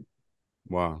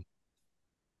 Wow.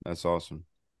 That's awesome.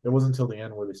 It wasn't until the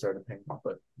end where they started paying me,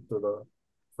 but for the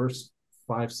first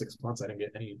 5 6 months, I didn't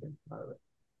get anything out of it.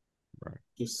 Right.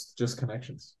 Just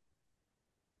connections.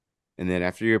 And then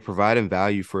after you're providing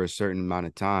value for a certain amount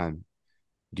of time,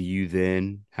 do you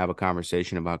then have a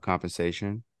conversation about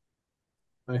compensation?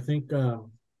 I think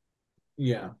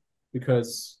yeah,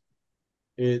 because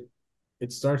it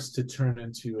it starts to turn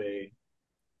into a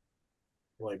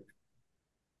like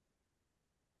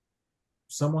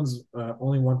someone's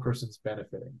only one person's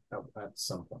benefiting at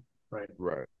some point, right?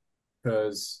 Right.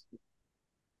 Because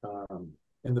um,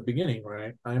 in the beginning,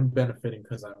 right, I'm benefiting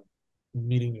because I'm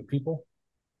meeting new people.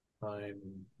 I'm,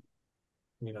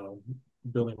 you know,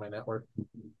 building my network.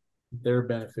 They're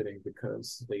benefiting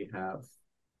because they have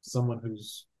someone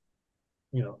who's,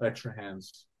 extra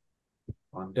hands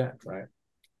on deck, right?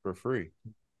 For free.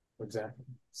 Exactly.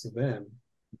 So then,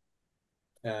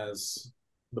 as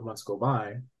the months go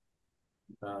by,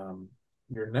 um,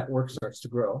 your network starts to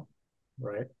grow,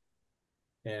 right?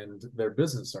 And their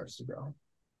business starts to grow.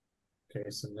 Okay,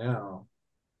 so now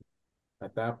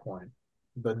at that point,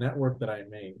 the network that I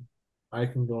made, I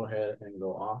can go ahead and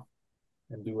go off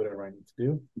and do whatever I need to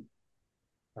do.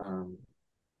 Um,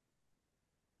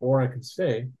 or I can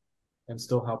stay and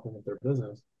still help them with their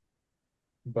business,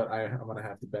 but I'm going to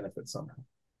have to benefit somehow,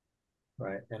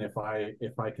 right? And if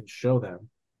I can show them,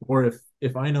 or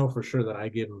if I know for sure that I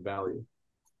gave them value,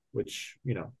 which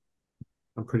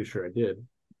I'm pretty sure I did,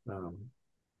 um,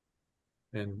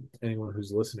 and anyone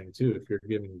who's listening too, if you're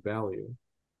giving value,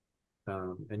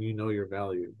 and you know your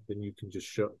value, then you can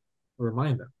just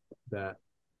remind them that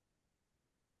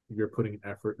you're putting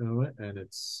effort into it, and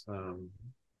it's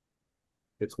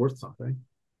worth something,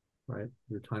 right?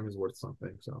 Your time is worth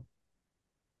something, so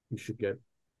you should get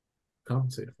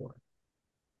compensated for it.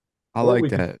 I Or like we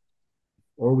can that.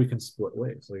 or we can split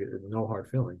ways. Like no hard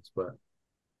feelings,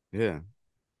 Yeah.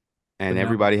 And but now,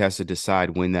 everybody has to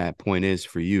decide when that point is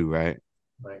for you, right?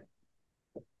 like,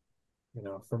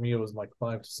 for me it was like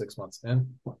 5 to 6 months in,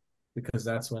 because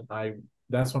that's when I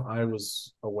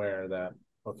was aware that,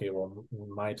 okay, well,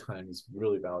 my time is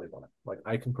really valuable. Like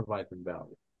I can provide them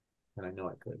value, and I know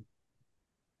I could.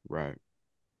 Right.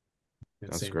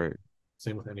 And That's same with great.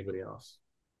 same with anybody else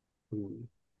who,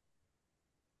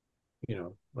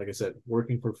 like I said,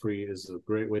 working for free is a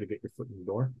great way to get your foot in the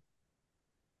door.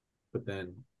 But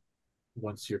then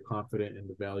once you're confident in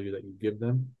the value that you give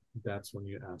them, that's when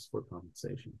you ask for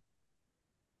compensation.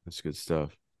 That's good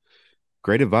stuff.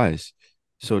 Great advice.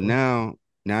 Of So course,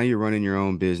 now you're running your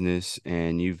own business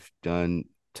and you've done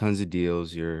tons of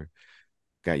deals. You're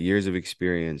got years of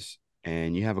experience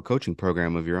and you have a coaching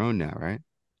program of your own now, right?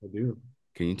 I do.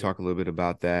 Can you Yeah, talk a little bit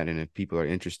about that? And if people are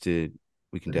interested,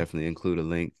 we can sure. definitely include a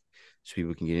link so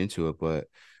people can get into it. But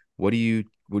what are you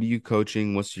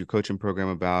coaching? What's your coaching program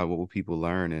about? What will people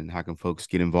learn and how can folks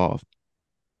get involved?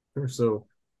 Sure.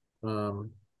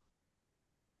 Um,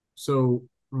 so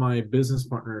my business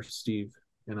partner Steve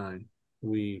and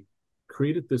we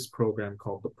created this program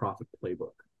called the Profit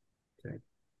Playbook. Okay,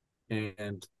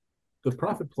 and the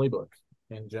Profit Playbook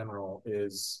in general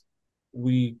is,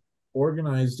 we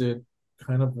organized it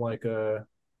kind of like a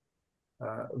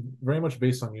uh, very much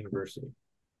based on university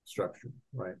structure,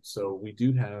 right? So we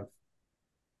do have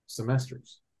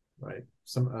semesters, right?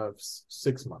 Some of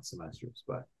 6 month semesters,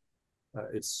 but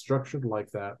it's structured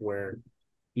like that, where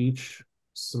each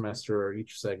semester or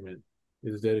each segment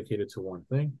is dedicated to one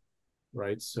thing,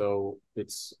 right? So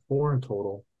it's four in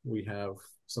total. We have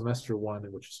semester one,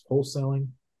 which is wholesaling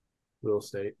real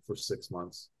estate for 6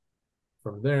 months.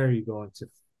 From there, you go into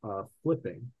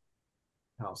flipping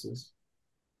houses,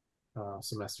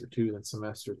 semester two. Then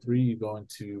semester three, you go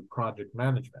into project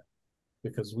management,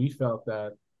 because we felt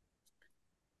that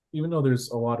even though there's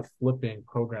a lot of flipping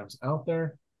programs out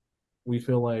there, we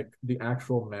feel like the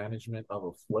actual management of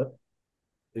a flip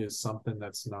is something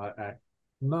that's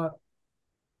not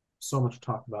so much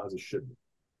talked about as it should be.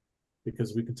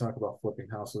 Because we can talk about flipping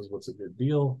houses, what's a good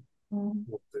deal,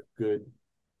 what's a good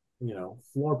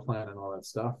floor plan and all that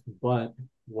stuff. But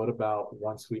what about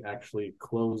once we actually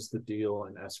close the deal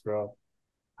in escrow?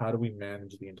 How do we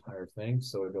manage the entire thing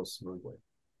so it goes smoothly,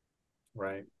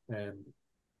 right? And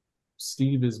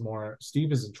Steve is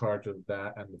in charge of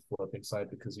that and the flipping side,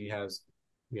 because he has,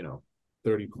 you know,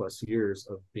 30 plus years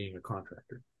of being a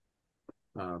contractor.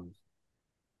 Um,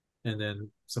 and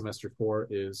then semester four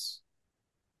is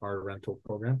our rental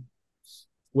program,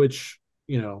 which,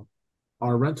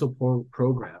 our rental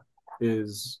program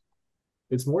is,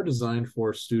 it's more designed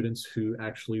for students who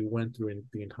actually went through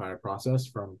the entire process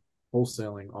from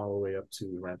wholesaling all the way up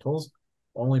to rentals,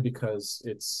 only because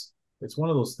it's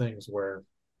one of those things where,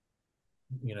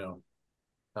 you know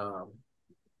um,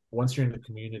 once you're in the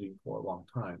community for a long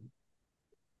time,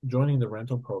 joining the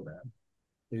rental program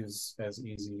is as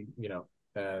easy,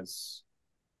 as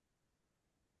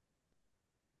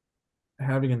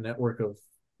having a network of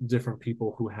different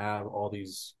people who have all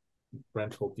these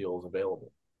rental deals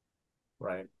available,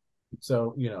 right?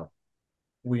 So,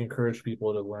 we encourage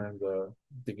people to learn the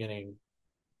beginning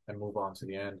and move on to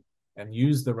the end, and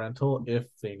use the rental if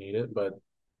they need it. But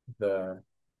the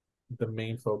the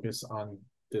main focus on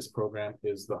this program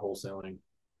is the wholesaling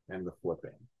and the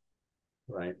flipping,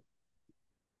 right?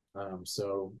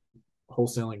 So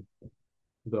wholesaling,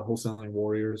 the wholesaling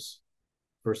warriors,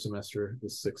 first semester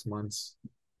is 6 months,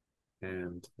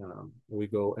 and we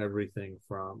go everything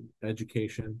from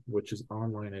education, which is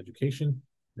online education,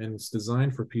 and it's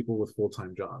designed for people with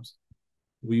full-time jobs.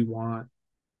 We want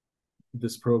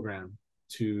this program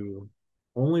to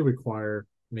only require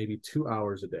maybe 2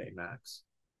 hours a day max,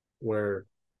 where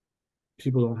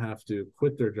people don't have to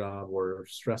quit their job or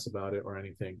stress about it or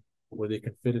anything, where they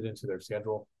can fit it into their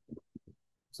schedule.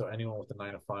 So anyone with a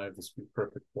 9 to 5, this would be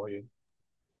perfect for you.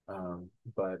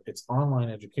 But it's online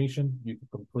education. You can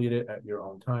complete it at your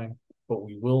own time, but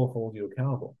we will hold you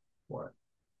accountable for it.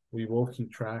 We will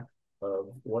keep track of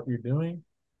what you're doing,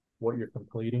 what you're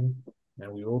completing,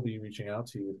 and we will be reaching out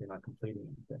to you if you're not completing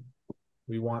anything.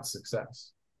 We want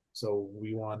success. So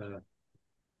we want to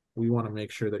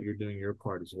make sure that you're doing your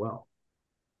part as well,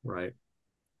 right?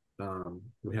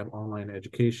 We have online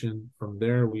education. From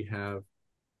there, we have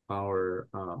our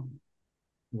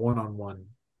one-on-one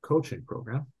coaching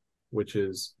program, which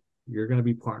is, you're going to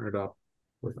be partnered up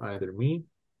with either me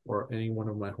or any one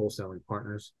of my wholesaling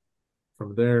partners.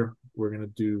 From there, we're going to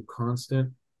do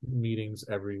constant meetings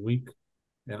every week,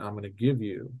 and I'm going to give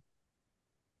you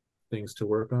things to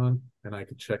work on, and I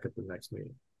can check at the next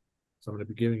meeting. So I'm going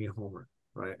to be giving you homework,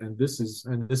 right? And this is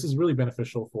really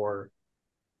beneficial for,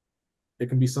 it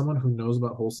can be someone who knows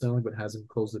about wholesaling but hasn't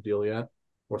closed the deal yet,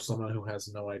 or someone who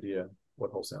has no idea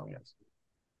what wholesaling is.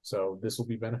 So this will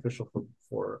be beneficial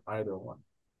for either one.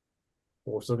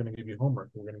 But we're still going to give you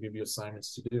homework. We're going to give you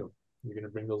assignments to do. You're going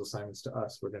to bring those assignments to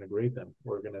us. We're going to grade them.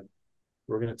 We're going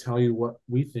to tell you what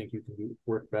we think you can do,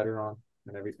 work better on,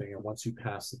 and everything. And once you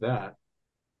pass that,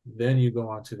 then you go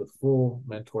on to the full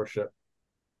mentorship,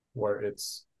 where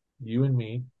it's you and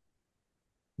me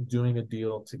doing a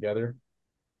deal together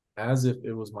as if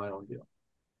it was my own deal.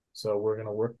 So we're going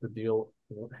to work the deal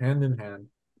hand in hand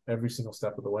every single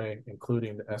step of the way,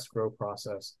 including the escrow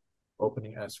process,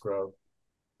 opening escrow,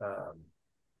 um,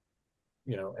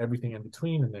 everything in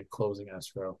between, and then closing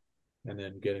escrow, and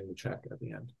then getting the check at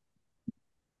the end.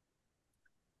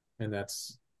 And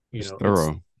that's, you It's know, it's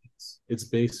thorough. it's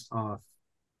based off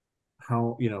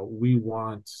how, we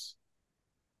want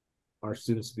our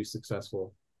students to be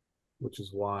successful, which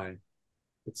is why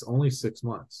it's only 6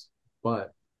 months.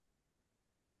 But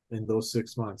in those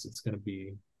 6 months, it's going to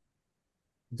be,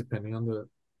 depending on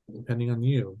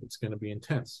you, it's going to be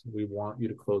intense. We want you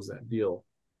to close that deal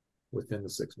within the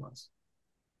 6 months.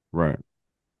 Right.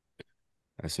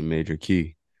 That's a major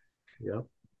key. Yep.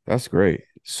 That's great.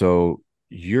 So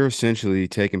you're essentially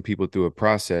taking people through a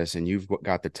process and you've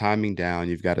got the timing down,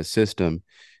 you've got a system.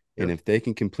 And Yep. if they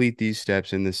can complete these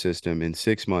steps in the system in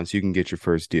 6 months, you can get your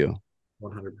first deal.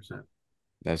 100%.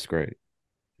 That's great.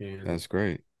 And That's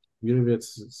great. beauty of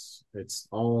it's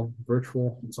all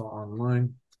virtual, it's all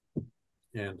online,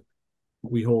 and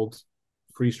we hold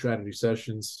free strategy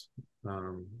sessions,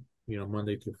 um,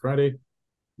 Monday through Friday.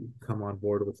 You can come on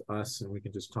board with us, and we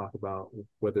can just talk about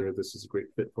whether this is a great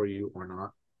fit for you or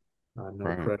not. No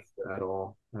Right. pressure at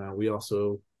all. We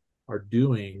also are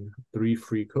doing 3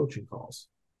 free coaching calls,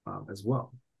 as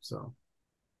well. So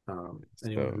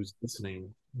anyone So, who's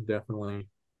listening, definitely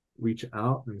reach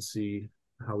out and see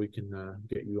how we can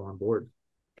get you on board.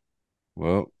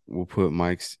 well, we'll put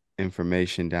Mike's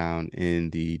information down in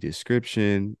the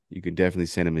description. You can definitely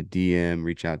send him a DM,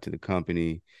 reach out to the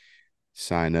company,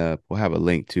 sign up. We'll have a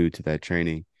link too to that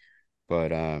training.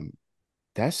 But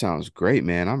that sounds great,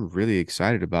 man. I'm really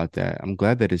excited about that. I'm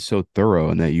glad that it's so thorough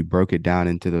and that you broke it down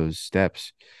into those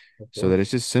steps Of so that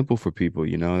it's course. just simple for people,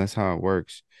 that's how it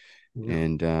works. Yeah.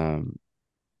 And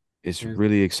it's And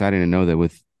really exciting to know that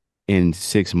within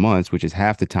 6 months, which is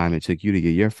half the time it took you to get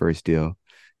your first deal,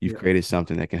 you've yeah, created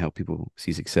something that can help people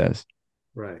see success.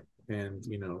 right. And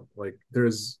like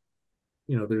there's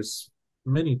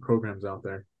many programs out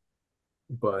there,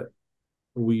 but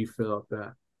we felt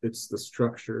that it's the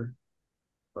structure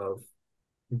of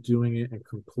doing it and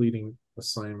completing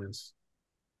assignments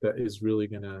that is really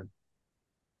gonna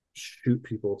shoot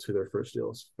people to their first deal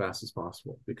as fast as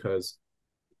possible, because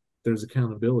there's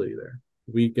accountability there.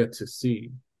 We get to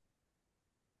see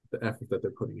the effort that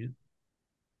they're putting in,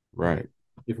 Right. right?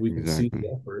 If we can see Exactly.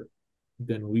 the effort,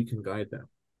 then we can guide them.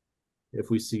 If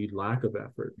we see lack of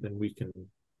effort, then we can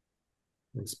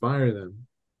inspire them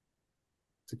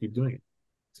to keep doing it,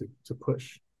 to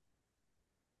push,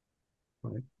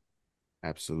 right?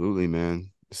 Absolutely,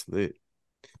 man. It's lit.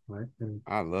 Right. And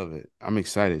I love it. I'm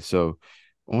excited. So,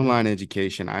 yeah, online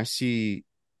education, I see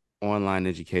online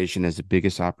education as the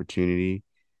biggest opportunity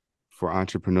for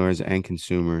entrepreneurs and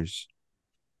consumers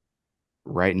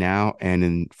right now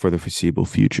and for the foreseeable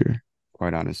future,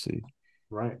 quite honestly.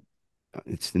 right,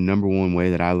 It's the number one way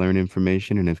that I learn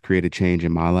information and have created change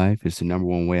in my life. It's the number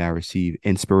one way I receive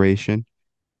inspiration,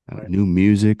 right. new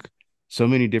music, so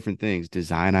many different things,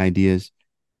 design ideas,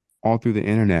 all through the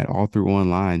internet, all through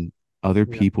online, other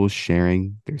Yeah, people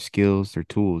sharing their skills, their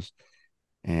tools.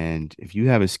 And if you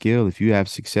have a skill, if you have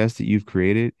success that you've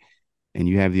created and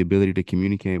you have the ability to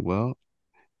communicate well,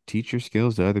 teach your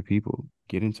skills to other people.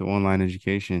 Get into online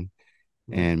education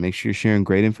right. and make sure you're sharing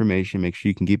great information. Make sure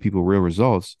you can give people real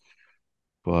results.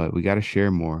 But we got to share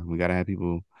more. We got to have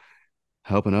people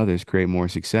helping others create more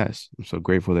success. I'm so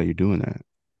grateful that you're doing that.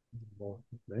 Well,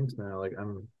 thanks, man. Like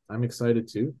I'm excited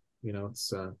too.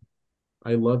 It's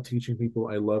I love teaching people.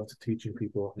 I loved teaching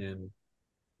people in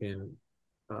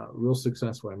real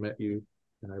success where I met you,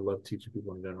 and I love teaching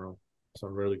people in general. So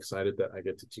I'm really excited that I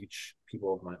get to teach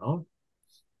people of my own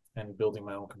and building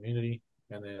my own community,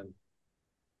 and then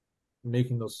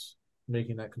making those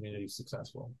making that community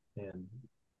successful in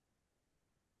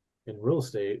real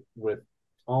estate with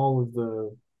all of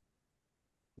the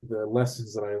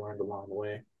lessons that I learned along the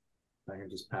way. I can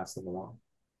just pass them along.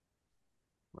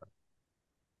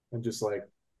 And just like,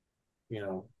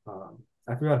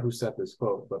 I forgot who said this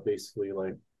quote, but basically,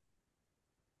 like,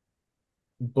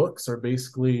 books are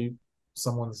basically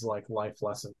someone's like life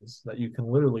lessons that you can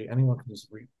literally anyone can just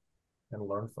read and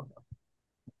learn from them.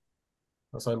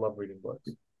 That's why I love reading books.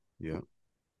 Yeah.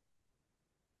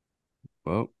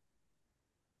 Well,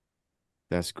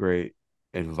 that's great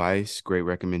advice, great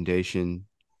recommendation.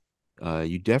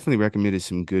 You definitely recommended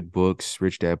some good books,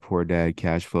 Rich Dad, Poor Dad,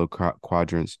 Cash Flow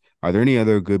Quadrants. Are there any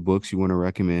other good books you want to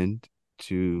recommend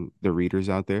to the readers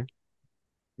out there?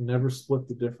 Never Split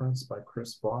the Difference by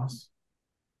Chris Voss.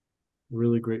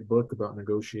 Really great book about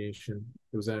negotiation.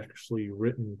 It was actually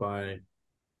written by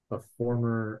a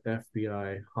former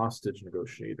FBI hostage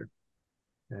negotiator,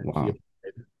 and Wow.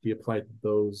 he applied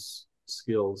those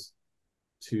skills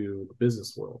to the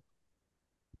business world.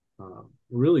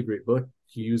 Really great book.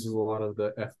 He uses a lot of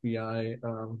the FBI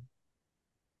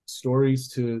stories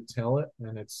to tell it,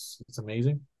 and it's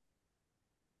amazing.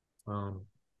 Um,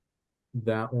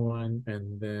 that one,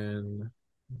 and then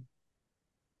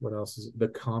what else is it? The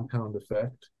Compound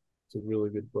Effect? It's a really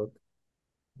good book.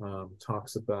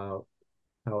 Talks about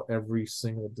how every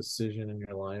single decision in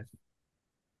your life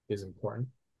is important,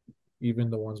 even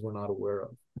the ones we're not aware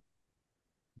of.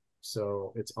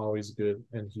 So it's always good.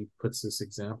 And he puts this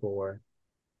example where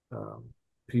um,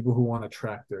 people who want to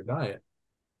track their diet,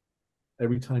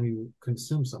 every time you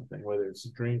consume something, whether it's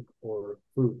drink or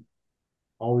food,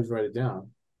 always write it down.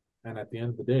 And at the end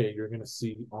of the day, you're going to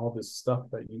see all this stuff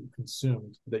that you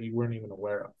consumed that you weren't even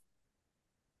aware of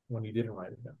when you didn't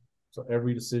write it down. So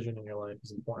every decision in your life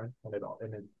is important, and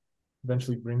it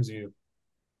eventually brings you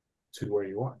to where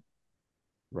you are.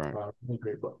 Right. A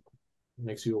great book. It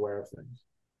makes you aware of things.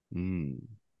 Mm.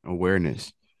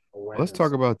 Awareness. Let's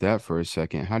talk Awareness. about that for a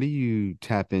second. How do you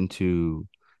tap into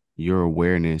your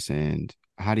awareness and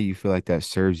how do you feel like that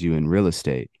serves you in real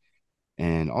estate?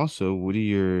 And also, what are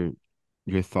your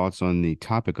thoughts on the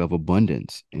topic of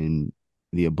abundance and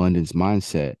the abundance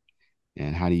mindset?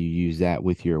 And how do you use that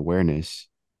with your awareness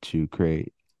to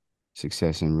create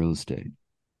success in real estate?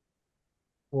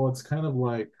 Well, it's kind of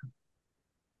like,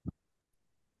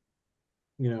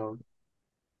 you know,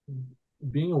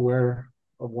 being aware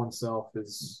of oneself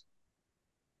is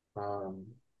um,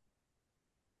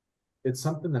 it's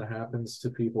something that happens to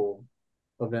people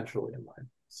eventually in life.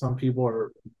 Some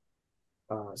people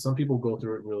go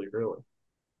through it really early,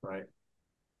 right?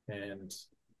 And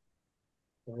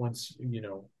once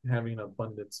having an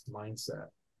abundance mindset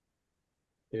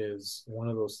is one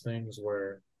of those things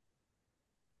where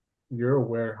you're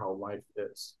aware how life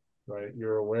is, right?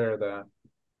 You're aware that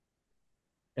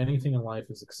anything in life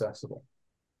is accessible,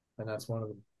 and that's one of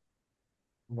the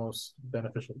most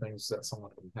beneficial things that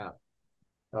someone can have,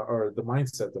 or the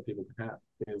mindset that people can have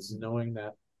is knowing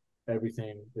that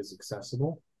everything is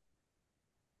accessible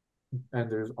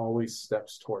and there's always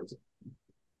steps towards it,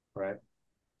 right?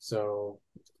 So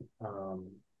um,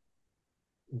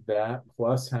 that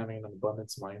plus having an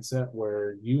abundance mindset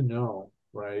where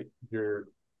right,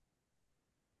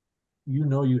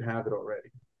 you have it already,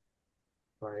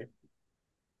 right?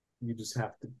 You just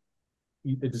have to,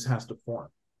 it just has to form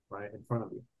right in front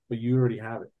of you, but you already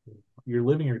have it. You're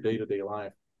living your day-to-day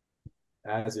life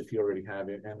as if you already have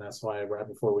it. And that's why right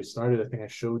before we started, I think I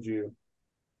showed you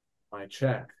my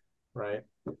check, right?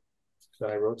 That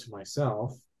I wrote to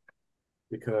myself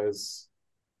because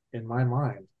in my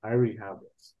mind, I already have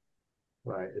this,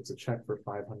 right? It's a check for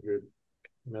 $500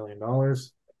 million.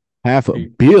 Half a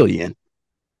Paid, billion.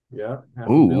 yeah, half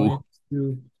a Ooh. billion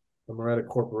to the Moretta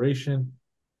Corporation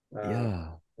uh, Yeah.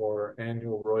 for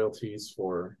annual royalties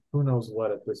for who knows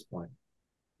what at this point,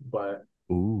 but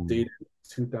Ooh. dated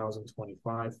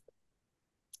 2025.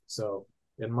 So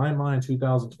in my mind,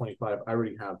 2025, I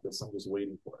already have this. I'm just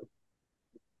waiting for it.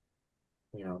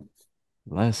 You know,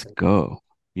 Let's and go.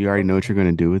 You already know what upcoming, you're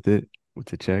going to do with it, with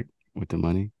the check, with the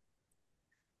money.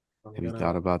 I'm Have you thought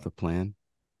gonna, about the plan?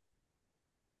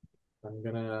 I'm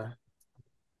gonna,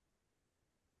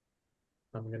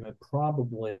 I'm gonna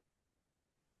probably.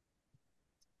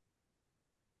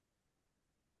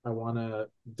 I want to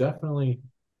definitely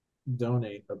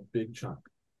donate a big chunk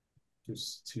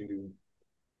to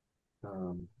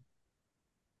um,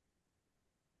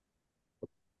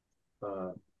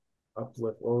 uh,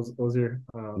 uplift. What was your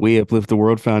We Uplift the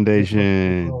World Uplift the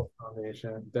Foundation. World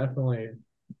Foundation? Definitely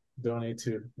donate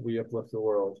to We Uplift the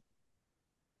World.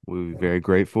 We'll be And very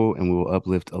grateful and we will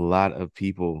uplift a lot of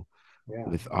people yeah,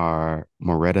 with our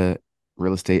Moretta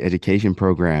real estate education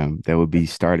program that will be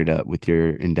started up with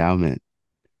your endowment.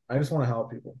 I just want to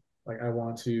help people. Like I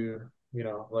want to,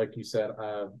 like you said,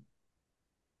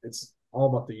 it's all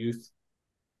about the youth.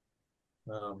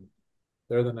 Um,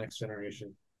 they're the next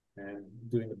generation. and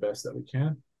doing the best that we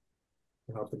can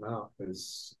to help them out.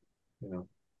 Because, you know,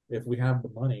 if we have the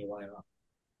money, why not?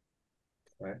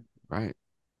 Right? Right.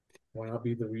 Why not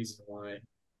be the reason why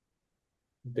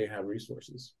they have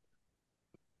resources?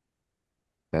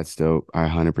 That's dope. I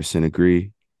 100%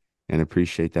 agree and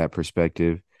appreciate that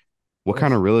perspective. Of What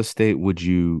kind of course. real estate would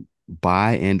you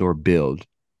buy and or build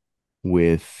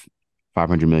with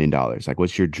 $500 million? Like,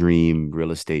 what's your dream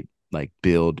real estate like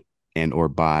build and or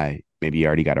buy? Maybe you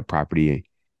already got a property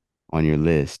on your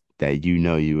list that you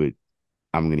know you would.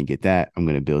 I'm gonna get that. I'm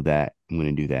gonna build that. I'm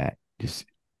gonna do that. Just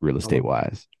real I estate want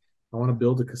wise. I want to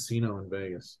build a casino in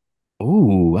Vegas.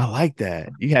 Oh, I like that.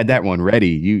 You had that one ready.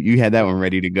 You had that Yeah, one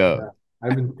ready to go. yeah.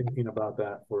 I've been thinking about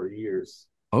that for years.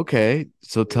 Okay,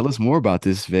 so tell us more about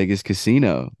this Vegas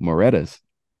casino, Moretta's.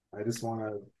 I just want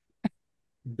to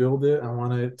build it. I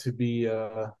want it to be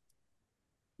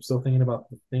still thinking about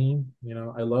the theme. You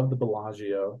know, I love the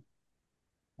Bellagio.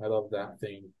 I love that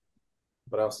theme,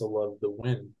 but I also love the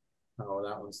Wynn. How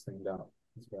that one's themed out.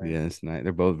 It's very Yeah, nice. it's nice.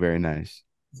 They're both very nice.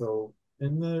 So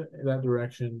in that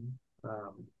direction,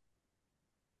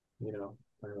 you know,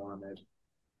 I wanted.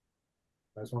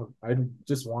 I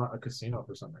just want a casino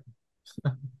for something.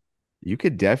 You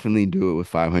could definitely do it with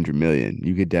 500 million.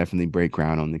 You could definitely break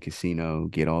ground on the casino,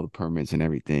 get all the permits and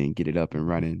everything, get it up and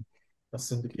running. A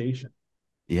syndication.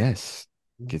 Yes.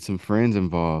 Yeah, Get some friends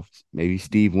involved. Maybe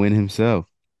Steve Wynn himself.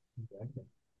 exactly.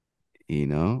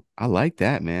 I like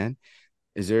that, man.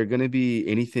 Is there going to be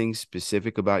anything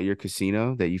specific about your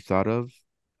casino that you've thought of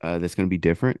that's going to be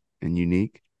different and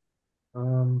unique?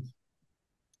 Um,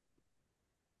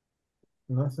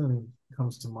 Nothing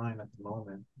comes to mind at the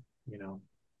moment. You know,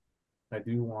 I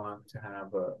do want to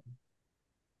have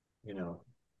you know,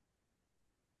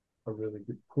 a really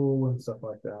good pool and stuff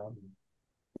like that.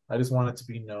 I just want it to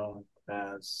be known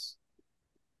as,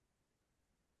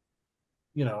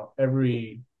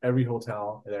 every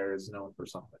hotel there is known for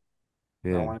something. I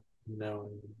Yeah. want it to be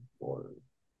known for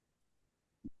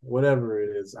whatever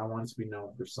it is. I want it to be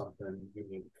known for something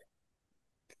unique,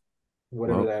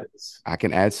 whatever Well, that is. I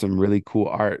can add some really cool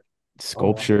art, Oh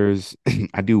sculptures.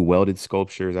 I do welded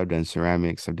sculptures. I've done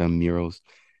ceramics. I've done murals.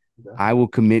 yeah, I definitely will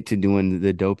commit to doing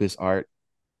the dopest art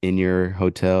in your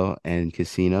hotel and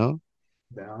casino,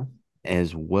 down.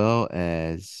 as well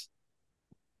as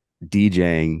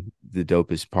DJing the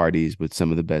dopest parties with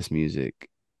some of the best music.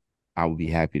 I would be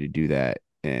happy to do that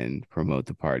and promote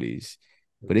the parties.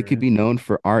 If But it you're could in, be known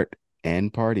for art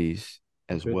and parties,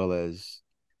 it as could, well as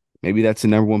maybe that's the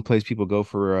number one place people go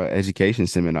for education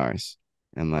seminars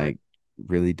and right? like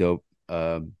really dope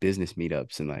business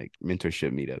meetups and like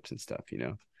mentorship meetups and stuff.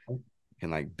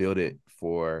 And like build it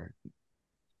for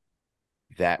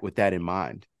that with that in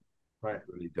mind. Right.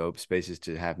 Really dope spaces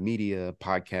to have media,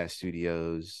 podcast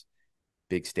studios,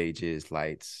 big stages,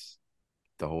 lights,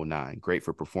 the whole nine. Great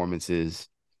for performances.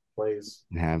 Plays.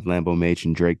 And have Lambo Mach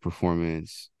and Drake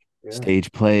performance, Yeah.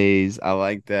 stage plays. I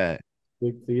like that.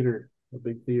 Big theater. A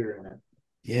big theater in it.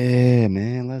 Yeah,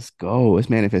 man, let's go. It's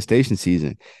manifestation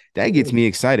season. That It gets is. me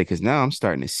excited because now I'm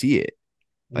starting to see it.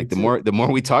 Me Like the too. more the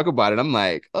more we talk about it, I'm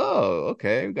like, oh,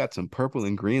 okay, we got some purple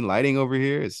and green lighting over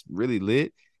here. It's really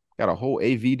lit. Got a whole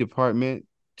AV department,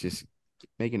 just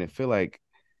making it feel like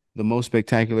the most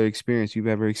spectacular experience you've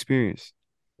ever experienced.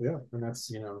 Yeah. And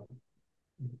that's,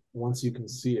 once you can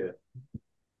see it,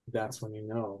 that's when you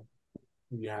know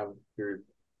you have you're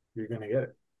you're gonna get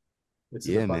it. It's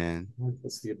an Yeah, abundance. man.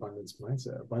 It's the abundance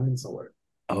mindset, abundance alert.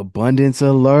 Abundance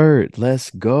alert. Let's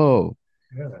go.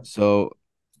 Yeah. So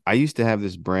I used to have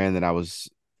this brand that I was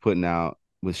putting out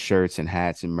with shirts and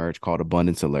hats and merch called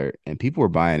Abundance Alert, and people were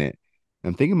buying it.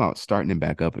 I'm thinking about starting it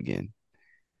back up again.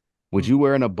 Would Hmm. you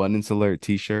wear an Abundance Alert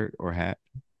t-shirt or hat?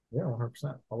 Yeah,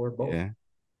 100%. I'll wear both. Yeah.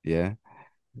 Yeah.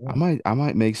 I Yeah. might I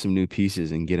might make some new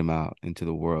pieces and get them out into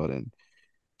the world and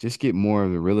just get more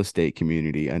of the real estate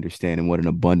community understanding what an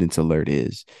abundance alert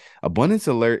is. Abundance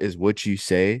alert is what you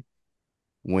say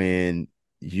when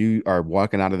you are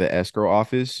walking out of the escrow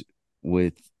office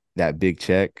with that big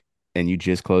check and you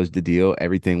just closed the deal,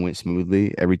 everything went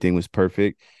smoothly, everything was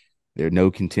perfect. There are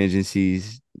no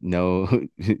contingencies, no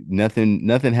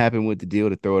nothing happened with the deal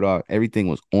to throw it off. Everything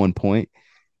was on point,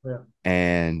 Yeah.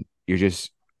 and you're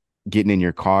just getting in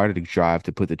your car to drive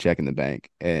to put the check in the bank.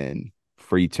 And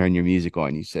before you turn your music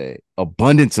on, you say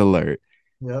abundance alert,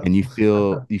 Yeah. and you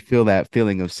feel that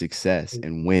feeling of success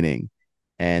and winning,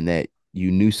 and that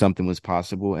you knew something was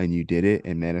possible and you did it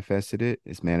and manifested it.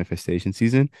 It's manifestation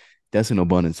season. That's an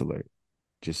abundance alert,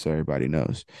 just so everybody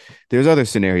knows. There's other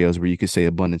scenarios where you could say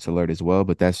abundance alert as well,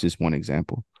 but that's just one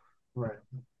example. Right.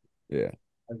 Yeah.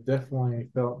 I have definitely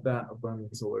felt that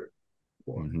abundance alert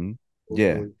before. Hmm. Over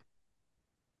Yeah. the week.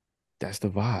 That's the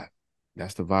vibe.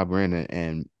 That's the vibe we're in.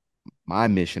 And my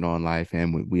mission on life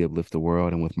and we uplift the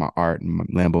world and with my art and my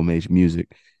Lambo Mage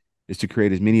music is to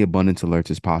create as many abundance alerts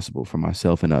as possible for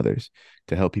myself and others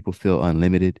to help people feel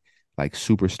unlimited, like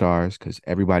superstars, because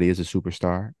everybody is a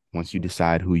superstar once you Yeah.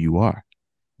 decide who you are.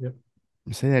 Yep.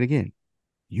 Say that again.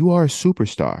 You are a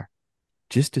superstar.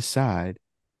 Just decide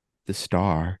the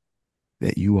star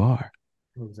that you are.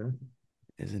 Exactly.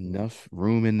 There's Yeah. enough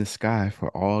room in the sky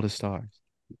for all the stars.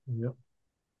 Yep.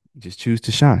 Just choose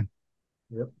to shine.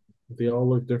 Yep. They all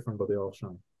look different, but they all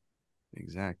shine.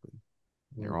 Exactly.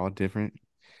 Yeah. They're all different,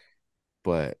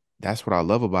 but that's what I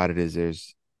love about it is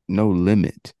there's no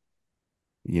limit.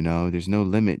 There's no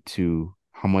limit to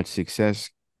how much success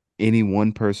any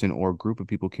one person or group of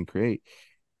people can create.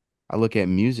 I look at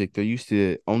music, there used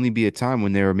to only be a time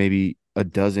when there were maybe a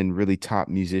dozen really top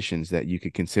musicians that you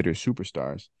could consider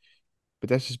superstars, but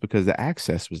that's just because the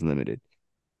access was limited.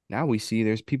 Now we see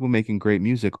there's people making great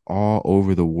music all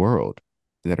over the world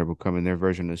that are becoming their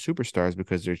version of superstars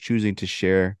because they're choosing to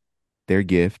share their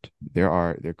gift, their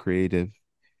art, their creative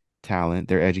talent,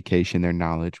 their education, their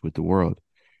knowledge with the world.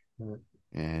 Right.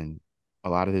 And a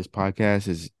lot of this podcast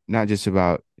is not just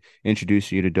about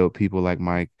introducing you to dope people like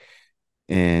Mike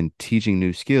and teaching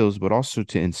new skills, but also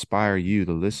to inspire you,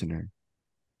 the listener,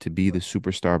 to be the Right.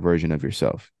 superstar version of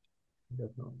yourself,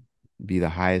 Definitely. be the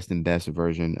highest and best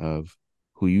version of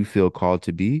who you feel called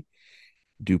to be,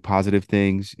 do positive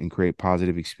things and create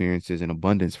positive experiences and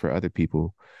abundance for other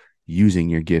people using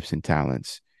your gifts and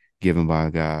talents given by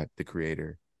God, the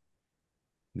creator,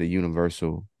 the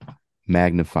universal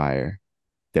magnifier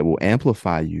that will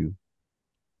amplify you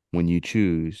when you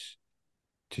choose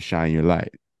to shine your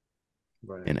light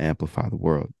Right. and amplify the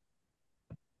world.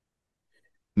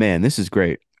 Man, this is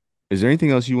great. Is there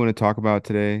anything else you want to talk about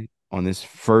today on this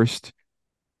first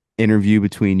interview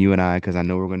between you and I? Because I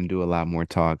know we're going to do a lot more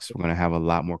talks. We're going to have a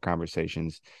lot more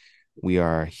conversations. We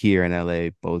are here in LA,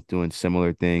 both doing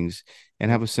similar things and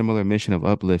Yep. have a similar mission of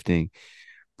uplifting.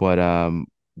 But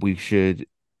we should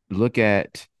look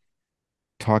at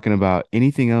talking about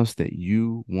anything else that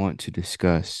you want to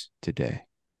discuss today.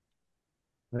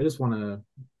 I just want to,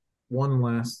 one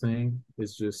last thing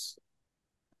is just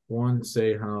one,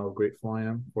 say how grateful I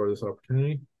am for this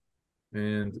opportunity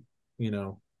and, you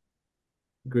know,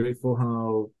 grateful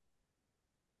how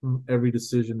every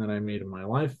decision that I made in my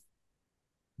life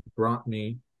brought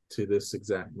me to this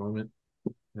exact moment.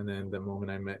 And then the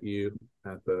moment I met you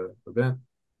at the event,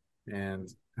 and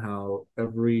how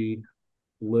every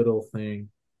little thing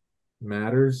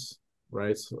matters,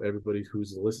 right? So everybody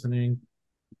who's listening,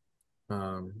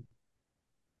 um,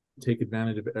 take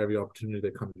advantage of every opportunity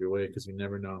that comes your way because you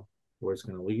never know where it's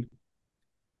going to lead.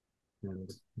 And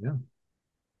yeah,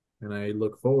 and I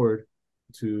look forward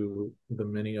to the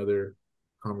many other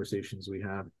conversations we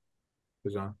have,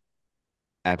 John, about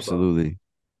Absolutely.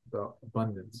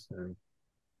 abundance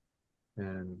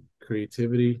and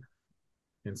creativity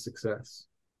and success.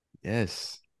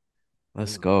 Yes.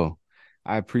 Let's Yeah, go.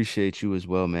 I appreciate you as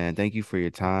well, man. Thank you for your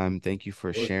time. Thank you for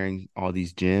of course. sharing all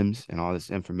these gems and all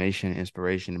this information,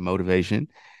 inspiration, and motivation.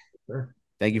 Sure.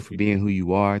 Thank you Thank for you. being who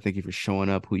you are. Thank you for showing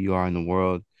up who you are in the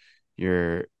world.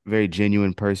 You're a very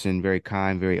genuine person, very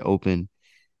kind, very open,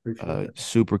 Appreciate it.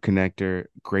 super connector,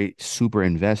 great super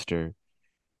investor,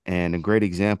 and a great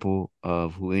example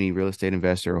of who any real estate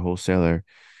investor or wholesaler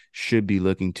should be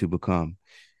looking to become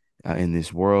in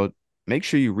this world. Make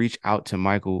sure you reach out to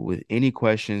Michael with any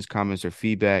questions, comments, or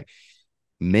feedback.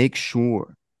 Make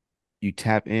sure you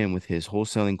tap in with his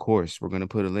wholesaling course. We're going to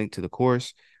put a link to the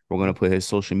course. We're going to Yep. put his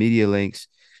social media links.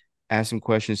 Ask him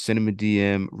questions, send him a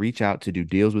DM, reach out to do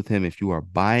deals with him. If you are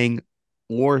buying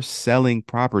or selling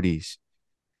properties,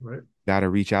 Right. got to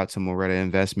reach out to Moretta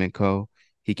Investment Co.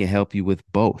 He can help you with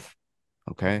both.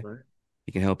 That's Okay. right.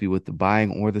 He can help you with the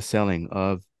buying or the selling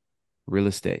of real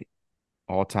estate,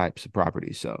 all types of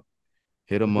properties. So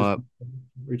hit And him just up.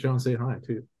 reach out and say hi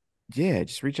too. Yeah,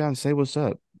 just reach out and say what's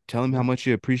up. Tell him how Yeah. much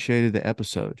you appreciated the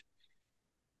episode.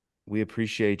 We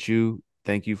appreciate you.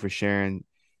 Thank you for sharing.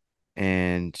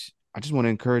 And I just want to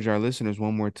encourage our listeners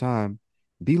one more time,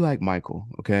 be like Michael,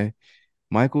 okay?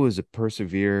 Michael is a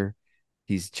perseverer.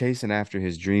 He's chasing after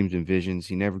his dreams and visions.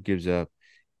 He never gives up.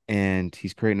 And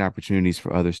he's creating opportunities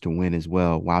for others to win as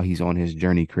well while he's on his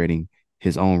journey creating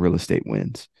his own real estate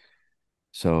wins.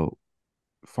 So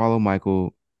follow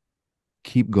Michael,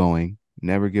 keep going,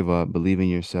 never give up, believe in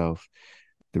yourself.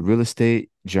 The real estate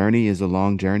journey is a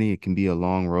long journey. It can be a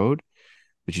long road,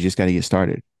 but you just got to get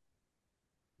started.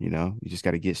 You just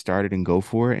got to get started and go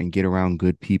for it and get around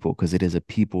good people because it is a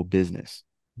people business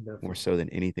more Definitely. so than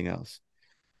anything else.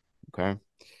 Okay.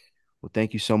 Well,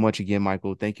 thank you so much again,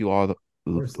 Michael. Thank you all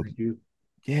Of course, thank you.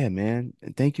 Yeah, man.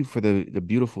 And thank you for the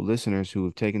beautiful listeners who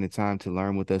have taken the time to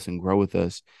learn with us and grow with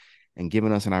us and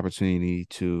given us an opportunity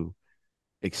to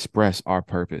express our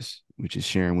purpose, which is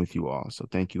sharing with you all. So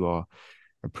thank you all.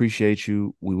 Appreciate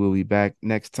you. We will be back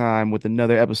next time with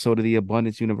another episode of the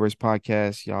Abundance Universe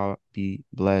podcast. Y'all be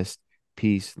blessed.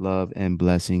 Peace, love, and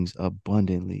blessings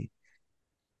abundantly.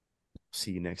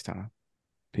 See you next time.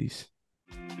 Peace.